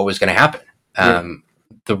to what was going to happen.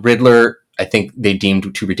 The Riddler, I think they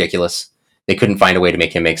deemed too ridiculous. They couldn't find a way to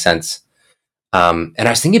make him make sense. And I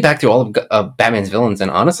was thinking back through all of Batman's villains,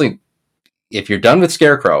 and honestly, if you're done with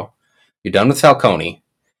Scarecrow, you're done with Falcone,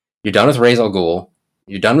 you're done with Ra's al Ghul,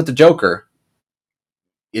 you're done with the Joker,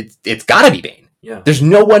 it's got to be Bane. Yeah. There's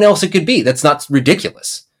no one else it could be that's not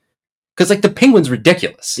ridiculous. Because, like, the Penguin's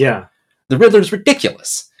ridiculous. Yeah. The Riddler's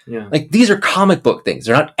ridiculous. Yeah. Like, these are comic book things.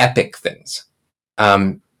 They're not epic things.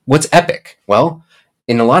 What's epic? Well,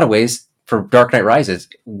 in a lot of ways, for Dark Knight Rises,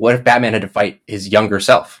 what if Batman had to fight his younger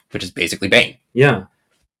self, which is basically Bane? Yeah.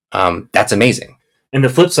 That's amazing. And the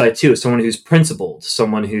flip side, too, is someone who's principled,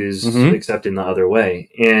 someone who's accepting the other way.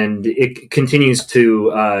 And it continues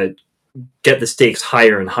to get the stakes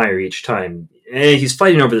higher and higher each time. And he's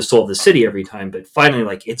fighting over the soul of the city every time, but finally,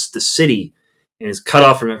 like, it's the city and is cut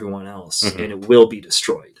off from everyone else, and it will be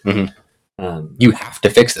destroyed. You have to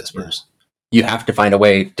fix this, Bruce. You have to find a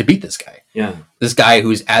way to beat this guy. Yeah. This guy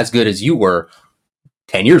who's as good as you were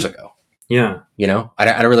 10 years ago. Yeah. I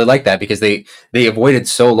don't really like that because they avoided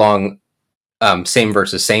so long same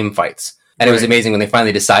versus same fights. And it was amazing when they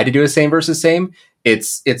finally decided to do a same versus same.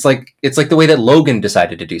 It's like the way that Logan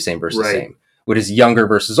decided to do same versus same, which is younger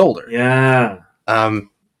versus older. Yeah. And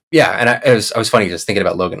I was funny just thinking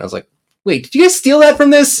about Logan. I was like, wait, did you guys steal that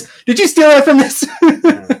from this? Did you steal that from this?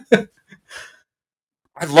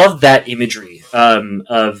 I love that imagery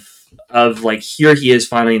of of like here he is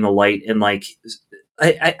finally in the light, and like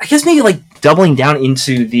I guess maybe like doubling down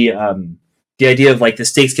into the idea of like the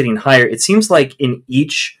stakes getting higher. It seems like in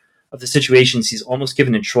each of the situations he's almost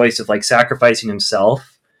given a choice of like sacrificing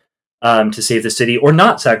himself to save the city, or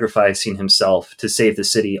not sacrificing himself to save the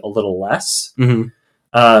city a little less.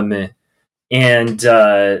 Mm-hmm. And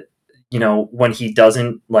you know, when he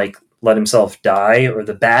doesn't like let himself die, or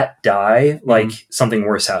the bat die, like something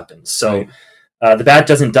worse happens. So the bat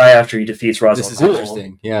doesn't die after he defeats Ra's al Ghul. This is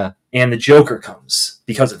interesting. Yeah. And the Joker comes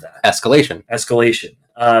because of that. Escalation.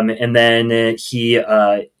 And then he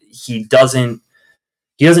doesn't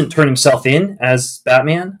turn himself in as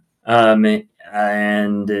Batman.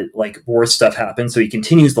 And like worse stuff happens, so he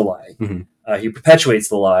continues the lie. Mm-hmm. He perpetuates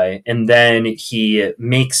the lie, and then he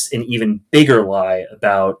makes an even bigger lie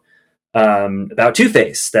about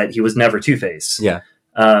Two-Face, that he was never Two-Face. Yeah.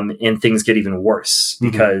 And things get even worse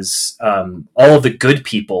because all of the good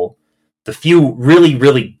people, the few really,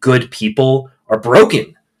 really good people, are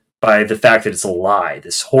broken by the fact that it's a lie,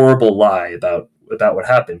 this horrible lie about what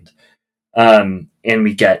happened. And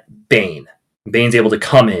we get Bane. Bane's able to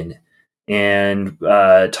come in, and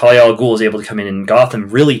Talia al Ghul is able to come in, and Gotham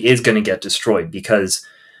really is going to get destroyed because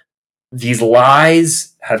these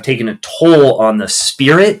lies have taken a toll on the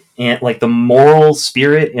spirit, and like the moral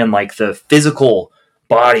spirit and like the physical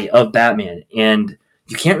body of Batman. And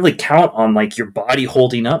you can't really count on like your body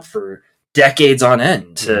holding up for decades on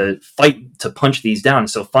end to fight, to punch these down.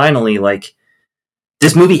 So finally, like,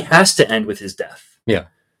 this movie has to end with his death. Yeah.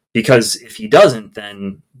 Because if he doesn't,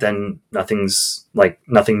 then nothing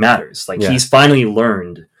matters. Like, he's finally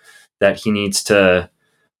learned that he needs to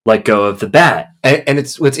let go of the bat. And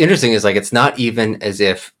it's what's interesting is like it's not even as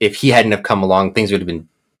if he hadn't have come along, things would have been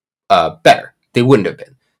better. They wouldn't have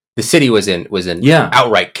been. The city was in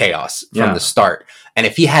outright chaos from the start. And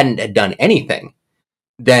if he hadn't had done anything,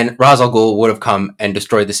 then Ra's al Ghul would have come and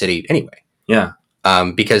destroyed the city anyway. Yeah.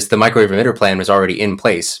 Because the microwave emitter plan was already in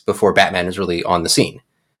place before Batman was really on the scene.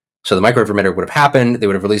 So the microwave emitter would have happened. They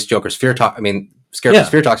would have released Joker's fear Scarecrow's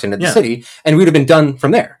fear toxin into the city, and we would have been done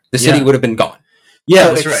from there. The city would have been gone. Yeah,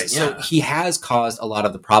 that's right. So he has caused a lot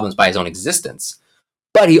of the problems by his own existence,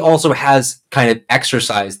 but he also has kind of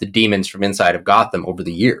exorcised the demons from inside of Gotham over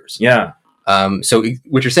the years. Yeah. So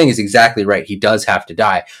what you're saying is exactly right. He does have to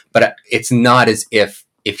die, but it's not as if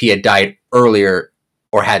he had died earlier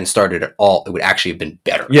or hadn't started at all, it would actually have been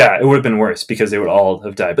better. Yeah, it would have been worse because they would all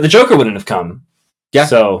have died. But the Joker wouldn't have come. Yeah.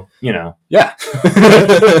 So, you know. Yeah.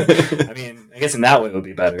 I mean, I guess in that way it would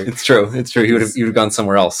be better. It's true. He would have gone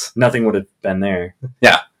somewhere else. Nothing would have been there.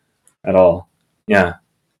 Yeah. At all. Yeah.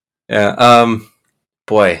 Yeah.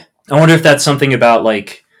 Boy. I wonder if that's something about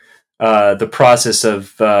like the process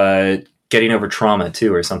of getting over trauma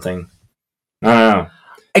too, or something. I don't know.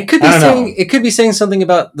 It could be saying something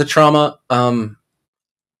about the trauma.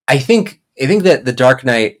 I think that The Dark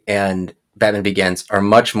Knight and Batman Begins are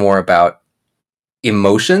much more about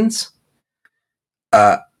emotions,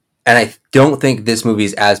 and I don't think this movie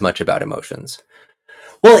is as much about emotions.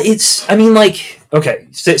 Well, okay,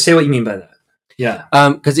 say what you mean by that. Yeah,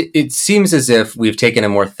 because it seems as if we've taken a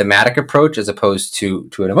more thematic approach as opposed to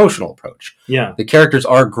an emotional approach. Yeah, the characters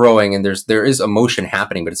are growing, and there is emotion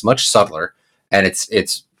happening, but it's much subtler, and it's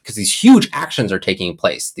because these huge actions are taking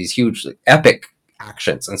place, these huge epic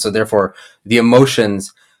actions, and so therefore the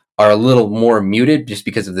emotions are a little more muted just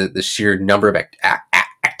because of the sheer number of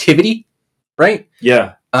activity, right?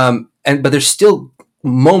 Yeah. But there's still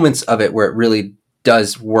moments of it where it really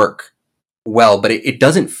does work well, but it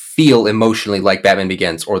doesn't feel emotionally like Batman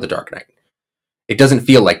Begins or The Dark Knight. It doesn't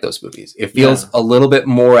feel like those movies. It feels a little bit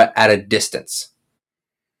more at a distance.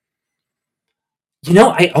 You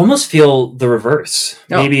know, I almost feel the reverse.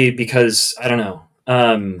 No. Maybe because, I don't know.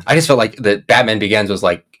 I just felt like that Batman Begins was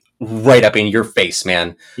like right up in your face,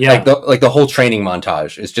 man. Yeah. Like the whole training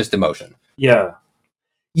montage is just emotion. Yeah.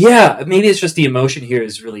 Yeah, maybe it's just the emotion here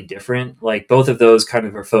is really different. Like both of those kind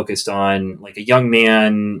of are focused on like a young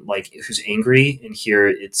man like who's angry, and here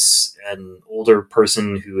it's an older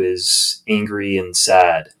person who is angry and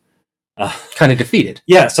sad. Kind of defeated.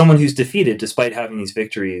 Yeah, someone who's defeated despite having these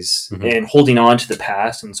victories and holding on to the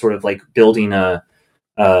past and sort of like building a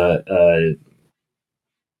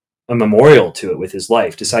memorial to it with his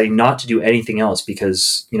life, deciding not to do anything else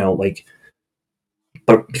because, you know, like,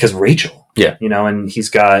 but because Rachel, you know, and he's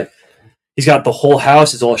got the whole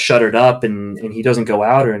house is all shuttered up and he doesn't go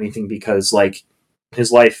out or anything because like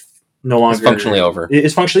his life no longer is functionally over.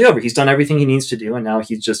 It's functionally over. He's done everything he needs to do. And now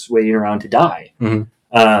he's just waiting around to die.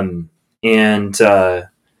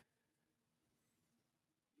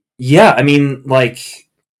 Yeah, I mean, like,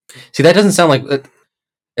 see, that doesn't sound like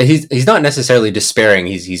he's not necessarily despairing.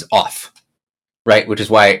 He's off, right? Which is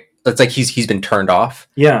why it's like he's been turned off.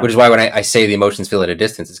 Yeah. Which is why when I say the emotions feel at a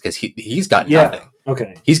distance, is because he's got nothing.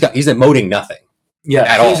 Okay. He's emoting nothing. Yeah.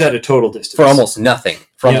 At he's all. at a total distance For almost nothing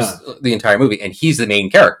for almost the entire movie, and he's the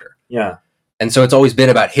main character. Yeah. And so it's always been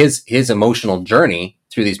about his emotional journey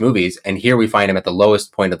through these movies, and here we find him at the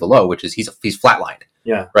lowest point of the low, which is he's flatlined.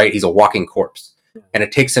 Yeah. Right? He's a walking corpse. And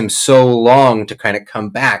it takes him so long to kind of come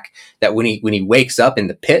back that when he wakes up in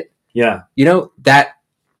the pit, that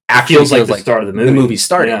actually feels like the start of the movie. The movie's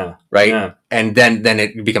starting, right? Yeah. And then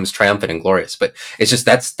it becomes triumphant and glorious. But it's just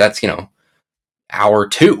that's hour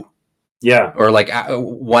 2. Yeah. Or like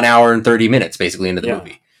 1 hour and 30 minutes basically into the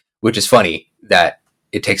movie, which is funny that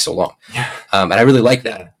it takes so long. Yeah. And I really like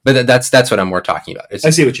that. Yeah. But that's what I'm more talking about. I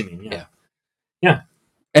see what you mean. Yeah.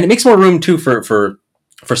 And it makes more room too for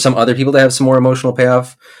some other people to have some more emotional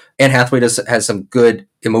payoff. Anne Hathaway has some good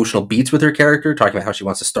emotional beats with her character, talking about how she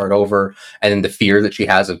wants to start over and then the fear that she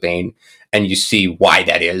has of Bane. And you see why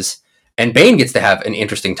that is. And Bane gets to have an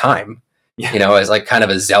interesting time, as like kind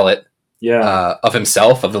of a zealot of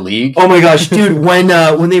himself, of the League. Oh my gosh, dude, when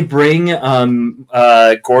they bring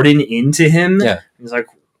Gordon into him, he's like,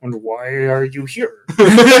 why are you here?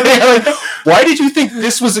 Like, why did you think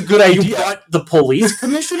this was a good idea? You brought the police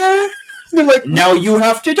commissioner? They're like, now you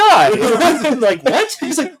have to die. I'm like, what?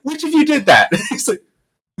 He's like, which of you did that? He's like,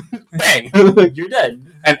 bang, you're dead.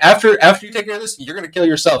 And after you take care of this, you're gonna kill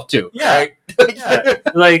yourself too. Yeah.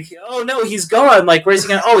 Right? Like, oh no, he's gone. Like, where's he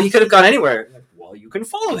going? Oh, he could have gone anywhere. Like, well, you can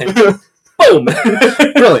follow him. Boom.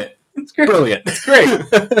 Brilliant. It's great. Brilliant. It's great.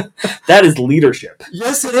 That is leadership.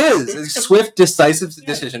 Yes, it is. It's swift, decisive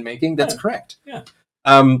decision making. That's correct. Yeah.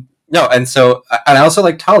 No, and I also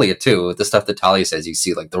like Talia too. The stuff that Talia says, you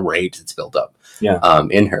see like the rage that's built up.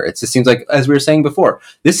 In her. It just seems like, as we were saying before,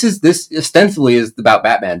 this ostensibly is about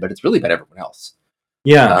Batman, but it's really about everyone else.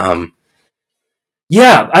 Yeah.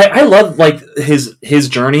 I love like his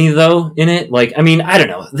journey though in it. Like, I mean, I don't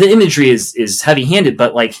know. The imagery is heavy-handed,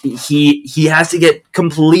 but like he has to get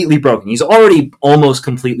completely broken. He's already almost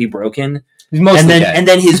completely broken. He's mostly dead. And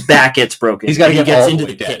then his back gets broken. He's got to get into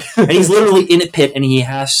the pit. And he's literally in a pit, and he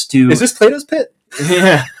has to. Is this Plato's pit?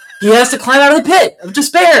 Yeah. He has to climb out of the pit of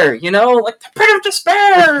despair, like the pit of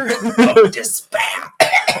despair. Despair.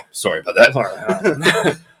 Sorry about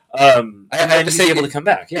that. I have to say, able to come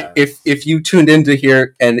back. Yeah. If you tuned into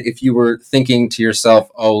here, and if you were thinking to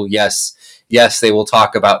yourself, "Oh yes, they will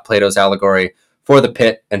talk about Plato's allegory for the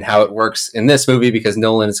pit and how it works in this movie because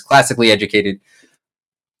Nolan is classically educated,"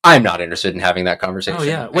 I'm not interested in having that conversation. Oh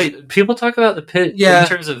yeah. Wait, people talk about the pit in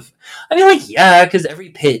terms of, I mean, like, because every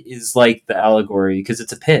pit is like the allegory because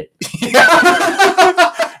it's a pit.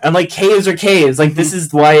 And like caves are caves. Like, this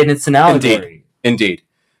is why it's an allegory. Indeed.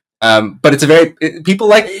 But it's people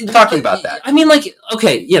like talking about that. I mean, like,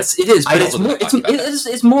 okay, yes, it is, but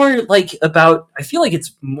it's more like about, I feel like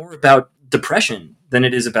it's more about depression than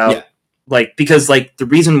it is about like, because like the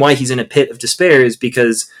reason why he's in a pit of despair is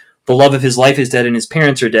because the love of his life is dead and his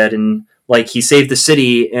parents are dead, and like he saved the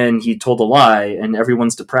city and he told a lie and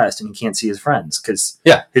everyone's depressed and he can't see his friends because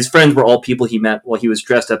his friends were all people he met while he was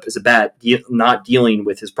dressed up as a bat, not dealing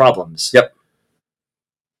with his problems. Yep.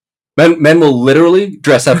 Men will literally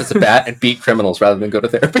dress up as a bat and beat criminals rather than go to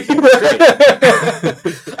therapy.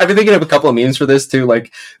 I've been thinking of a couple of memes for this too.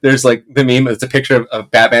 Like, there's like the meme. It's a picture of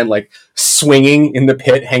Batman like swinging in the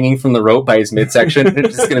pit, hanging from the rope by his midsection. And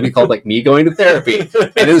it's just going to be called like me going to therapy. And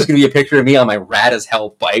there's going to be a picture of me on my rad as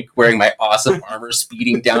hell bike, wearing my awesome armor,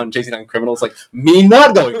 speeding down, chasing down criminals. Like me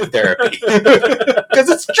not going to therapy because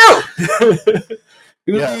it's true.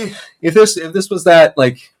 If this was that,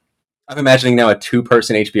 like, I'm imagining now a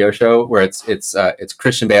 2-person HBO show where it's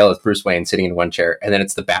Christian Bale as Bruce Wayne sitting in one chair, and then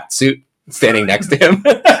it's the bat suit standing next to him,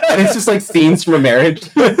 and it's just like scenes from a marriage.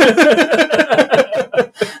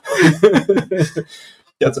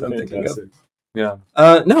 That's what I'm thinking of. Yeah.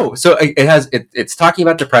 No. So it's talking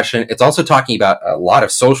about depression. It's also talking about a lot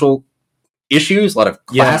of social issues, a lot of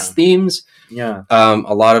class themes. Yeah.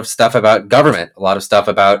 A lot of stuff about government, a lot of stuff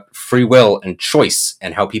about free will and choice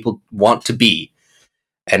and how people want to be.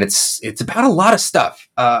 And it's about a lot of stuff.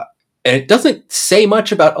 And it doesn't say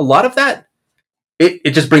much about a lot of that.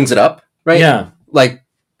 It just brings it up, right? Yeah. Like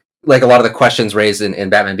a lot of the questions raised in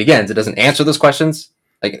Batman Begins, it doesn't answer those questions.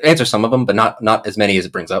 Like, it answers some of them, but not as many as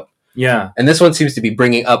it brings up. Yeah. And this one seems to be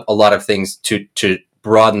bringing up a lot of things to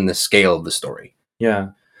broaden the scale of the story.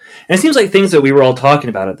 Yeah. And it seems like things that we were all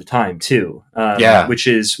talking about at the time too. Which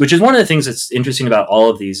is one of the things that's interesting about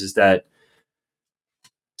all of these is that,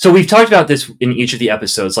 so we've talked about this in each of the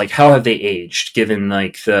episodes, like how have they aged given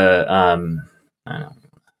like the, I don't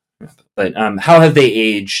know, but how have they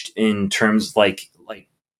aged in terms like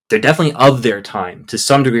they're definitely of their time to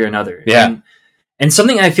some degree or another. Yeah. And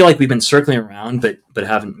something I feel like we've been circling around, but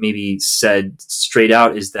haven't maybe said straight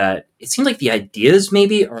out, is that it seems like the ideas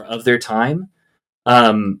maybe are of their time,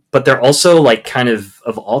 but they're also like kind of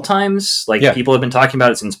all times. Like people have been talking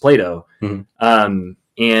about it since Plato,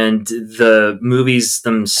 and the movies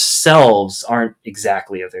themselves aren't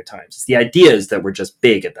exactly of their times. It's the ideas that were just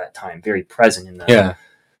big at that time, very present in them. Yeah.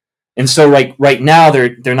 And so, like right now,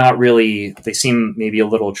 they're not really. They seem maybe a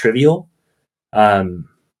little trivial,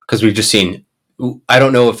 because we've just seen. I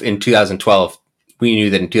don't know if in 2012 we knew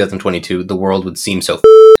that in 2022 the world would seem so.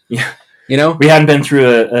 Yeah, you know, we hadn't been through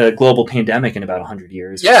a global pandemic in about 100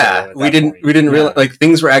 years. Yeah, we didn't realize like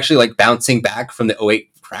things were actually like bouncing back from the 2008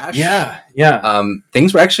 crash. Yeah.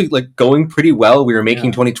 Things were actually like going pretty well. We were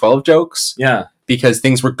making 2012 jokes. Yeah, because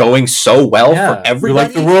things were going so well for everybody. We're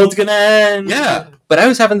like, the world's gonna end. Yeah, but I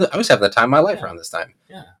was having the time of my life around this time.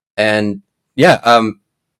 Yeah, and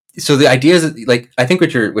so the idea is like I think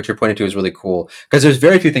what you're pointing to is really cool, because there's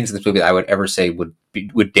very few things in this movie that I would ever say would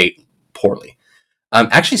date poorly.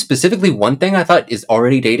 Actually, specifically one thing I thought is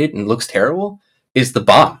already dated and looks terrible is the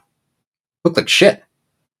bomb. Looked like shit.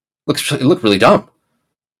 It looked really dumb.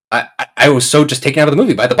 I was so just taken out of the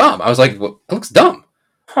movie by the bomb. I was like, well, it looks dumb.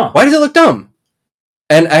 Huh? Why does it look dumb?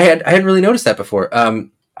 And I hadn't really noticed that before.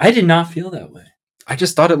 I did not feel that way. I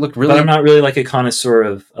just thought it looked really. But I'm not really like a connoisseur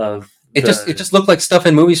of. It just looked like stuff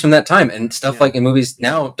in movies from that time, and stuff like in movies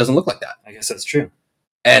now doesn't look like that. I guess that's true.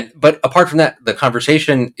 But apart from that, the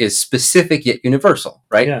conversation is specific yet universal,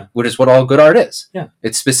 right? Yeah. Which is what all good art is. Yeah.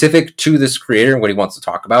 It's specific to this creator and what he wants to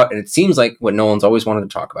talk about, and it seems like what Nolan's always wanted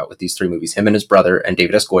to talk about with these three movies, him and his brother and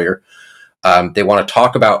David S. Goyer. They want to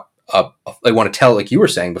talk about. They want to tell, like you were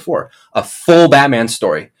saying before, a full Batman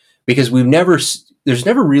story, because there's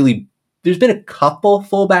been a couple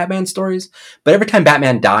full Batman stories, but every time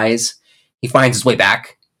Batman dies, he finds his way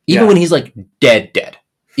back. Even when he's like dead.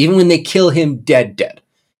 Even when they kill him dead.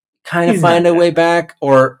 Kind of find a way back,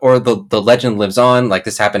 or the legend lives on. Like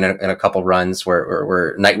this happened in a couple runs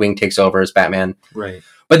where Nightwing takes over as Batman. Right.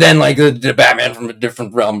 But then like the Batman from a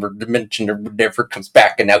different realm or dimension or whatever comes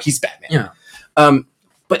back, and now he's Batman. Yeah.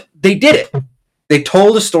 But they did it. They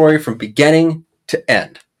told a story from beginning to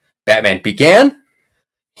end. Batman began,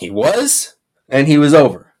 he was, and he was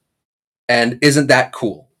over. And isn't that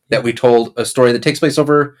cool that we told a story that takes place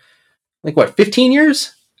over, 15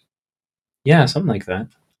 years? Yeah, something like that.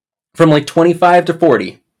 From 25 to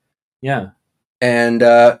 40. Yeah. And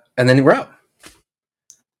then we're out.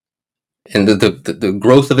 And the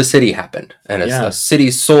growth of a city happened. And a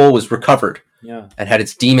city's soul was recovered. Yeah. And had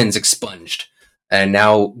its demons expunged. And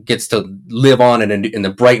now gets to live on in the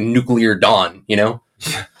bright nuclear dawn, you know?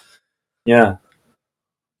 Yeah.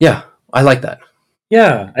 Yeah, I like that.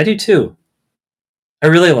 Yeah, I do too. I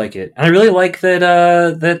really like it. And I really like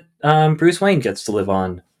that Bruce Wayne gets to live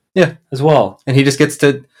on. Yeah. As well. And he just gets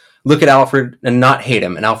to look at Alfred and not hate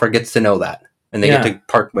him. And Alfred gets to know that. And they get to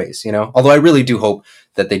part ways, you know? Although I really do hope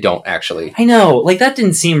that they don't actually. I know. That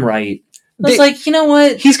didn't seem right. I was like, you know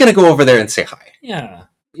what? He's going to go over there and say hi. Yeah.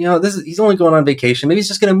 You know, he's only going on vacation. Maybe he's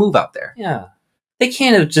just going to move out there. Yeah. They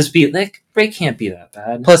can't have just be... They can't be that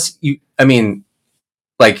bad. Plus, I don't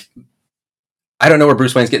know where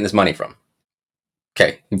Bruce Wayne's getting his money from.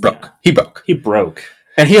 Okay, he broke. Yeah. He broke.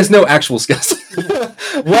 And he has no actual skills.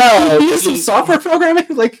 Well, he has some software programming.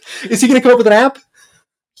 Is he going to come up with an app?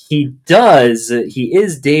 He does. He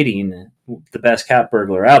is dating the best cat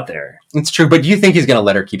burglar out there. It's true, but do you think he's going to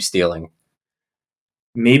let her keep stealing?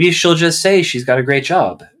 Maybe she'll just say she's got a great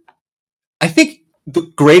job. I think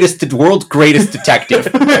the world's greatest detective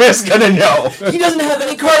is going to know. He doesn't have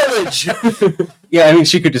any cartilage. Yeah, I mean,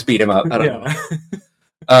 she could just beat him up. I don't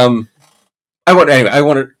know. I want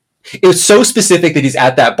to. It was so specific that he's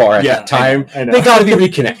at that bar at that time. I know. They got to be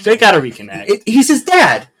reconnected. He's his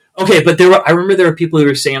dad. Okay, but I remember there were people who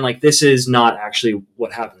were saying this is not actually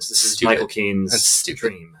what happens. This is Michael Caine's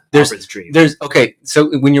dream. Alfred's dream.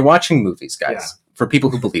 So when you're watching movies, guys, for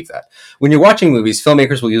people who believe that, when you're watching movies,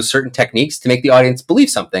 filmmakers will use certain techniques to make the audience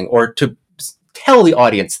believe something or to tell the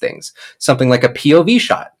audience things. Something like a POV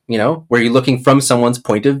shot, where you're looking from someone's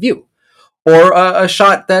point of view. Or a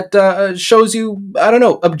shot that shows you, I don't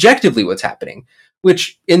know, objectively what's happening.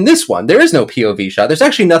 Which, in this one, there is no POV shot. There's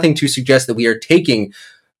actually nothing to suggest that we are taking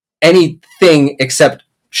anything except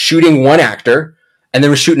shooting one actor, and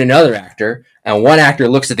then we're shooting another actor, and one actor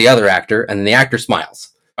looks at the other actor, and then the actor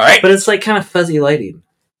smiles. All right? But it's kind of fuzzy lighting.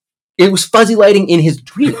 It was fuzzy lighting in his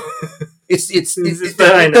dream.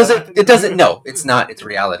 It doesn't, no, it's not. It's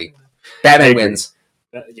reality. Batman wins.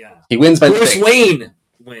 He wins by Bruce Wayne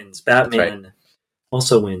wins. Batman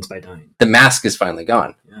also wins by dying. The mask is finally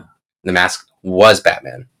gone. Yeah. The mask was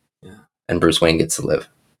Batman. and Bruce Wayne gets to live.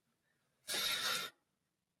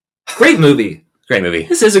 Great movie. Great movie.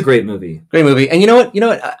 This is a great movie. Great movie. And you know what?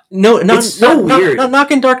 It's so weird. Not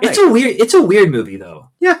knocking Dark Knight. It's a weird movie though.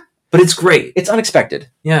 Yeah. But it's great. It's unexpected.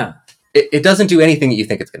 Yeah. It doesn't do anything that you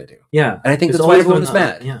think it's going to do. Yeah. And I think There's that's why always everyone is going on.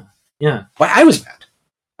 mad. Yeah. Yeah. Why I was mad.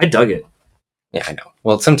 I dug it. Yeah, I know.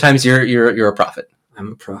 Well, sometimes you're a prophet.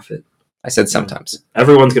 I'm a prophet. I said sometimes.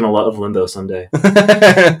 Everyone's gonna love Limbo someday.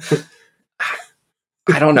 I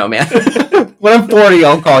don't know, man. When I'm 40,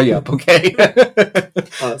 I'll call you up, okay?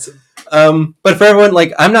 Awesome. But for everyone,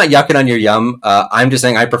 like, I'm not yucking on your yum. I'm just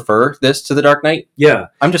saying I prefer this to The Dark Knight. Yeah.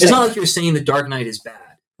 I'm just It's saying. not like you're saying The Dark Knight is bad.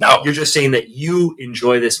 No. You're just saying that you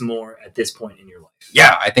enjoy this more at this point in your life.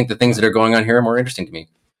 Yeah, I think the things that are going on here are more interesting to me.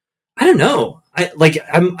 I don't know.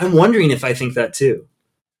 I'm wondering if I think that too.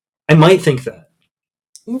 I might think that.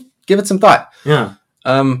 Give it some thought. Yeah.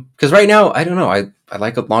 Because right now, I don't know. I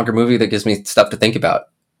like a longer movie that gives me stuff to think about.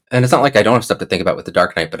 And it's not like I don't have stuff to think about with The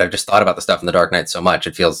Dark Knight, but I've just thought about the stuff in The Dark Knight so much,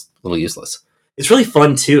 it feels a little useless. It's really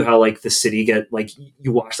fun too how like the city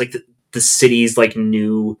you watch like the city's like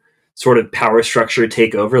new sort of power structure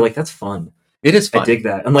take over. Like that's fun. It is fun. I dig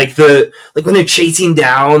that. And like when they're chasing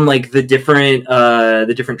down like the different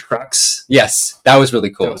trucks. Yes, that was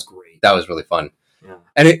really cool. That was great. That was really fun. Yeah.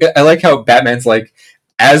 And I like how Batman's like,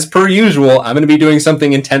 as per usual, I'm going to be doing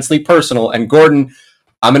something intensely personal, and Gordon,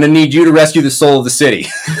 I'm going to need you to rescue the soul of the city.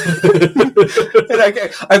 And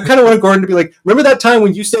I kind of want Gordon to be like, remember that time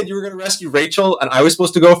when you said you were going to rescue Rachel and I was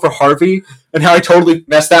supposed to go for Harvey, and how I totally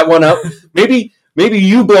messed that one up? Maybe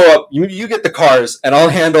you blow up, you get the cars, and I'll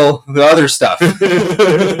handle the other stuff.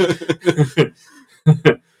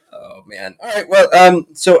 Oh, man. All right, well,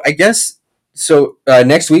 so I guess,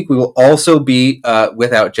 next week we will also be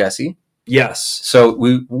without Jesse. Yes. So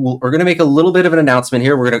we're going to make a little bit of an announcement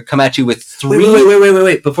here. We're going to come at you with three...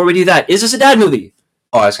 Wait. Before we do that, is this a dad movie?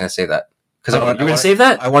 Oh, I was going to say that. Because you're going to save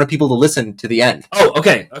that? I wanted people to listen to the end. Oh,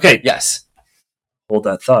 okay. Yes. Hold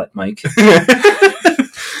that thought, Mike.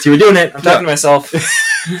 So we're doing it. I'm talking to myself.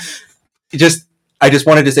 I just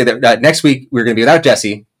wanted to say that next week we're going to be without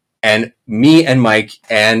Jesse, and me and Mike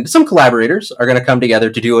and some collaborators are going to come together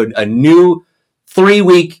to do a new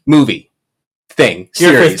 3-week movie thing.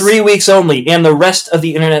 Here for 3 weeks only, and the rest of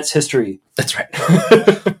the internet's history. That's right.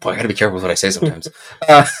 Boy, I got to be careful with what I say sometimes.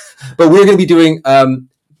 But we're going to be doing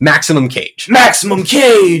Maximum Cage. Maximum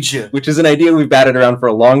Cage! Which is an idea we've batted around for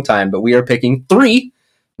a long time, but we are picking 3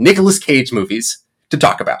 Nicolas Cage movies to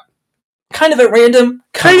talk about. Kind of at random.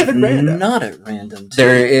 Kind of at random. Not at random. Too.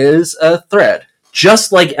 There is a thread.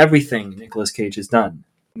 Just like everything Nicolas Cage has done.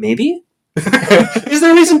 Maybe? Is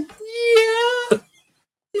there a reason? Yeah.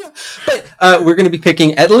 But we're going to be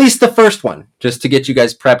picking at least the first one, just to get you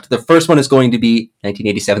guys prepped. The first one is going to be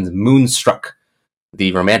 1987's Moonstruck,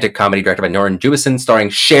 the romantic comedy directed by Norman Jewison, starring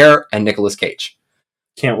Cher and Nicolas Cage.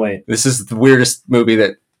 Can't wait. This is the weirdest movie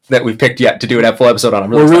that we've picked yet to do an full episode on.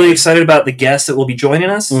 We're really excited about the guest that will be joining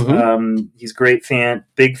us. Mm-hmm. He's a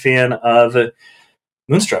big fan of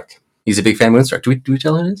Moonstruck. He's a big fan of Moonstruck. Do we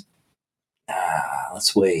tell him it is?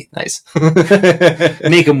 Let's wait. Nice.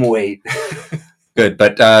 Make him wait. Good,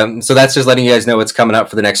 but so that's just letting you guys know what's coming up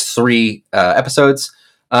for the next 3 episodes,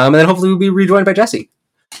 and then hopefully we'll be rejoined by Jesse.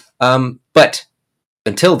 But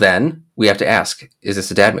until then, we have to ask: is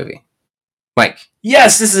this a dad movie, Mike?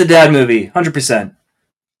 Yes, this is a dad movie, 100%,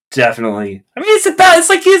 definitely. I mean, it's about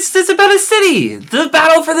a city, the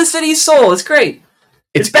battle for the city's soul. It's great.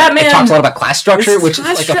 It's Batman. It talks a lot about class structure, which is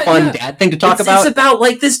like a fun dad thing to talk about. It's about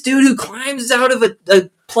like this dude who climbs out of a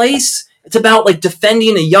place. It's about like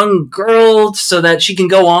defending a young girl so that she can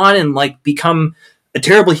go on and like become a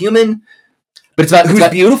terrible human. But it's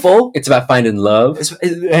about beautiful. It's about finding love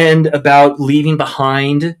and about leaving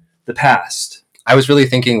behind the past. I was really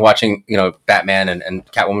thinking, watching Batman and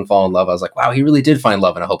Catwoman fall in love. I was like, wow, he really did find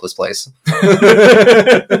love in a hopeless place.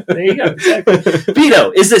 There you go. Exactly.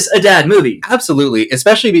 Vito, is this a dad movie? Absolutely,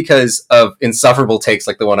 especially because of insufferable takes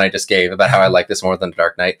like the one I just gave about how I like this more than The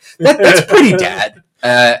Dark Knight. That's pretty dad.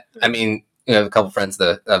 I mean, a couple friends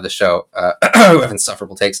of the show who have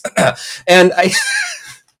insufferable takes, and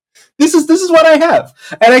this is what I have,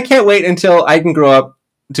 and I can't wait until I can grow up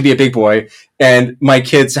to be a big boy and my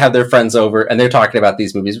kids have their friends over and they're talking about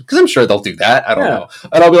these movies, because I'm sure they'll do that. I don't know,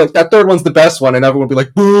 and I'll be like, that third one's the best one, and everyone will be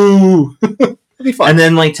like, boo. It'll be fun. And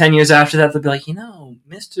then like 10 years after that, they'll be like,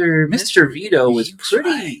 Mr. Vito was pretty.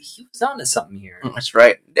 Right. He was onto something here. That's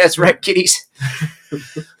right, kiddies.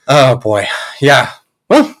 Oh boy, yeah.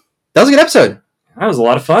 Well, that was a good episode. That was a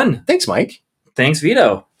lot of fun. Thanks, Mike. Thanks,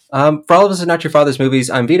 Vito. For all of us at Not Your Father's Movies,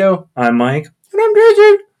 I'm Vito. I'm Mike. And I'm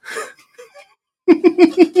Jesse.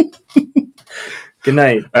 Good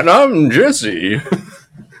night. And I'm Jesse.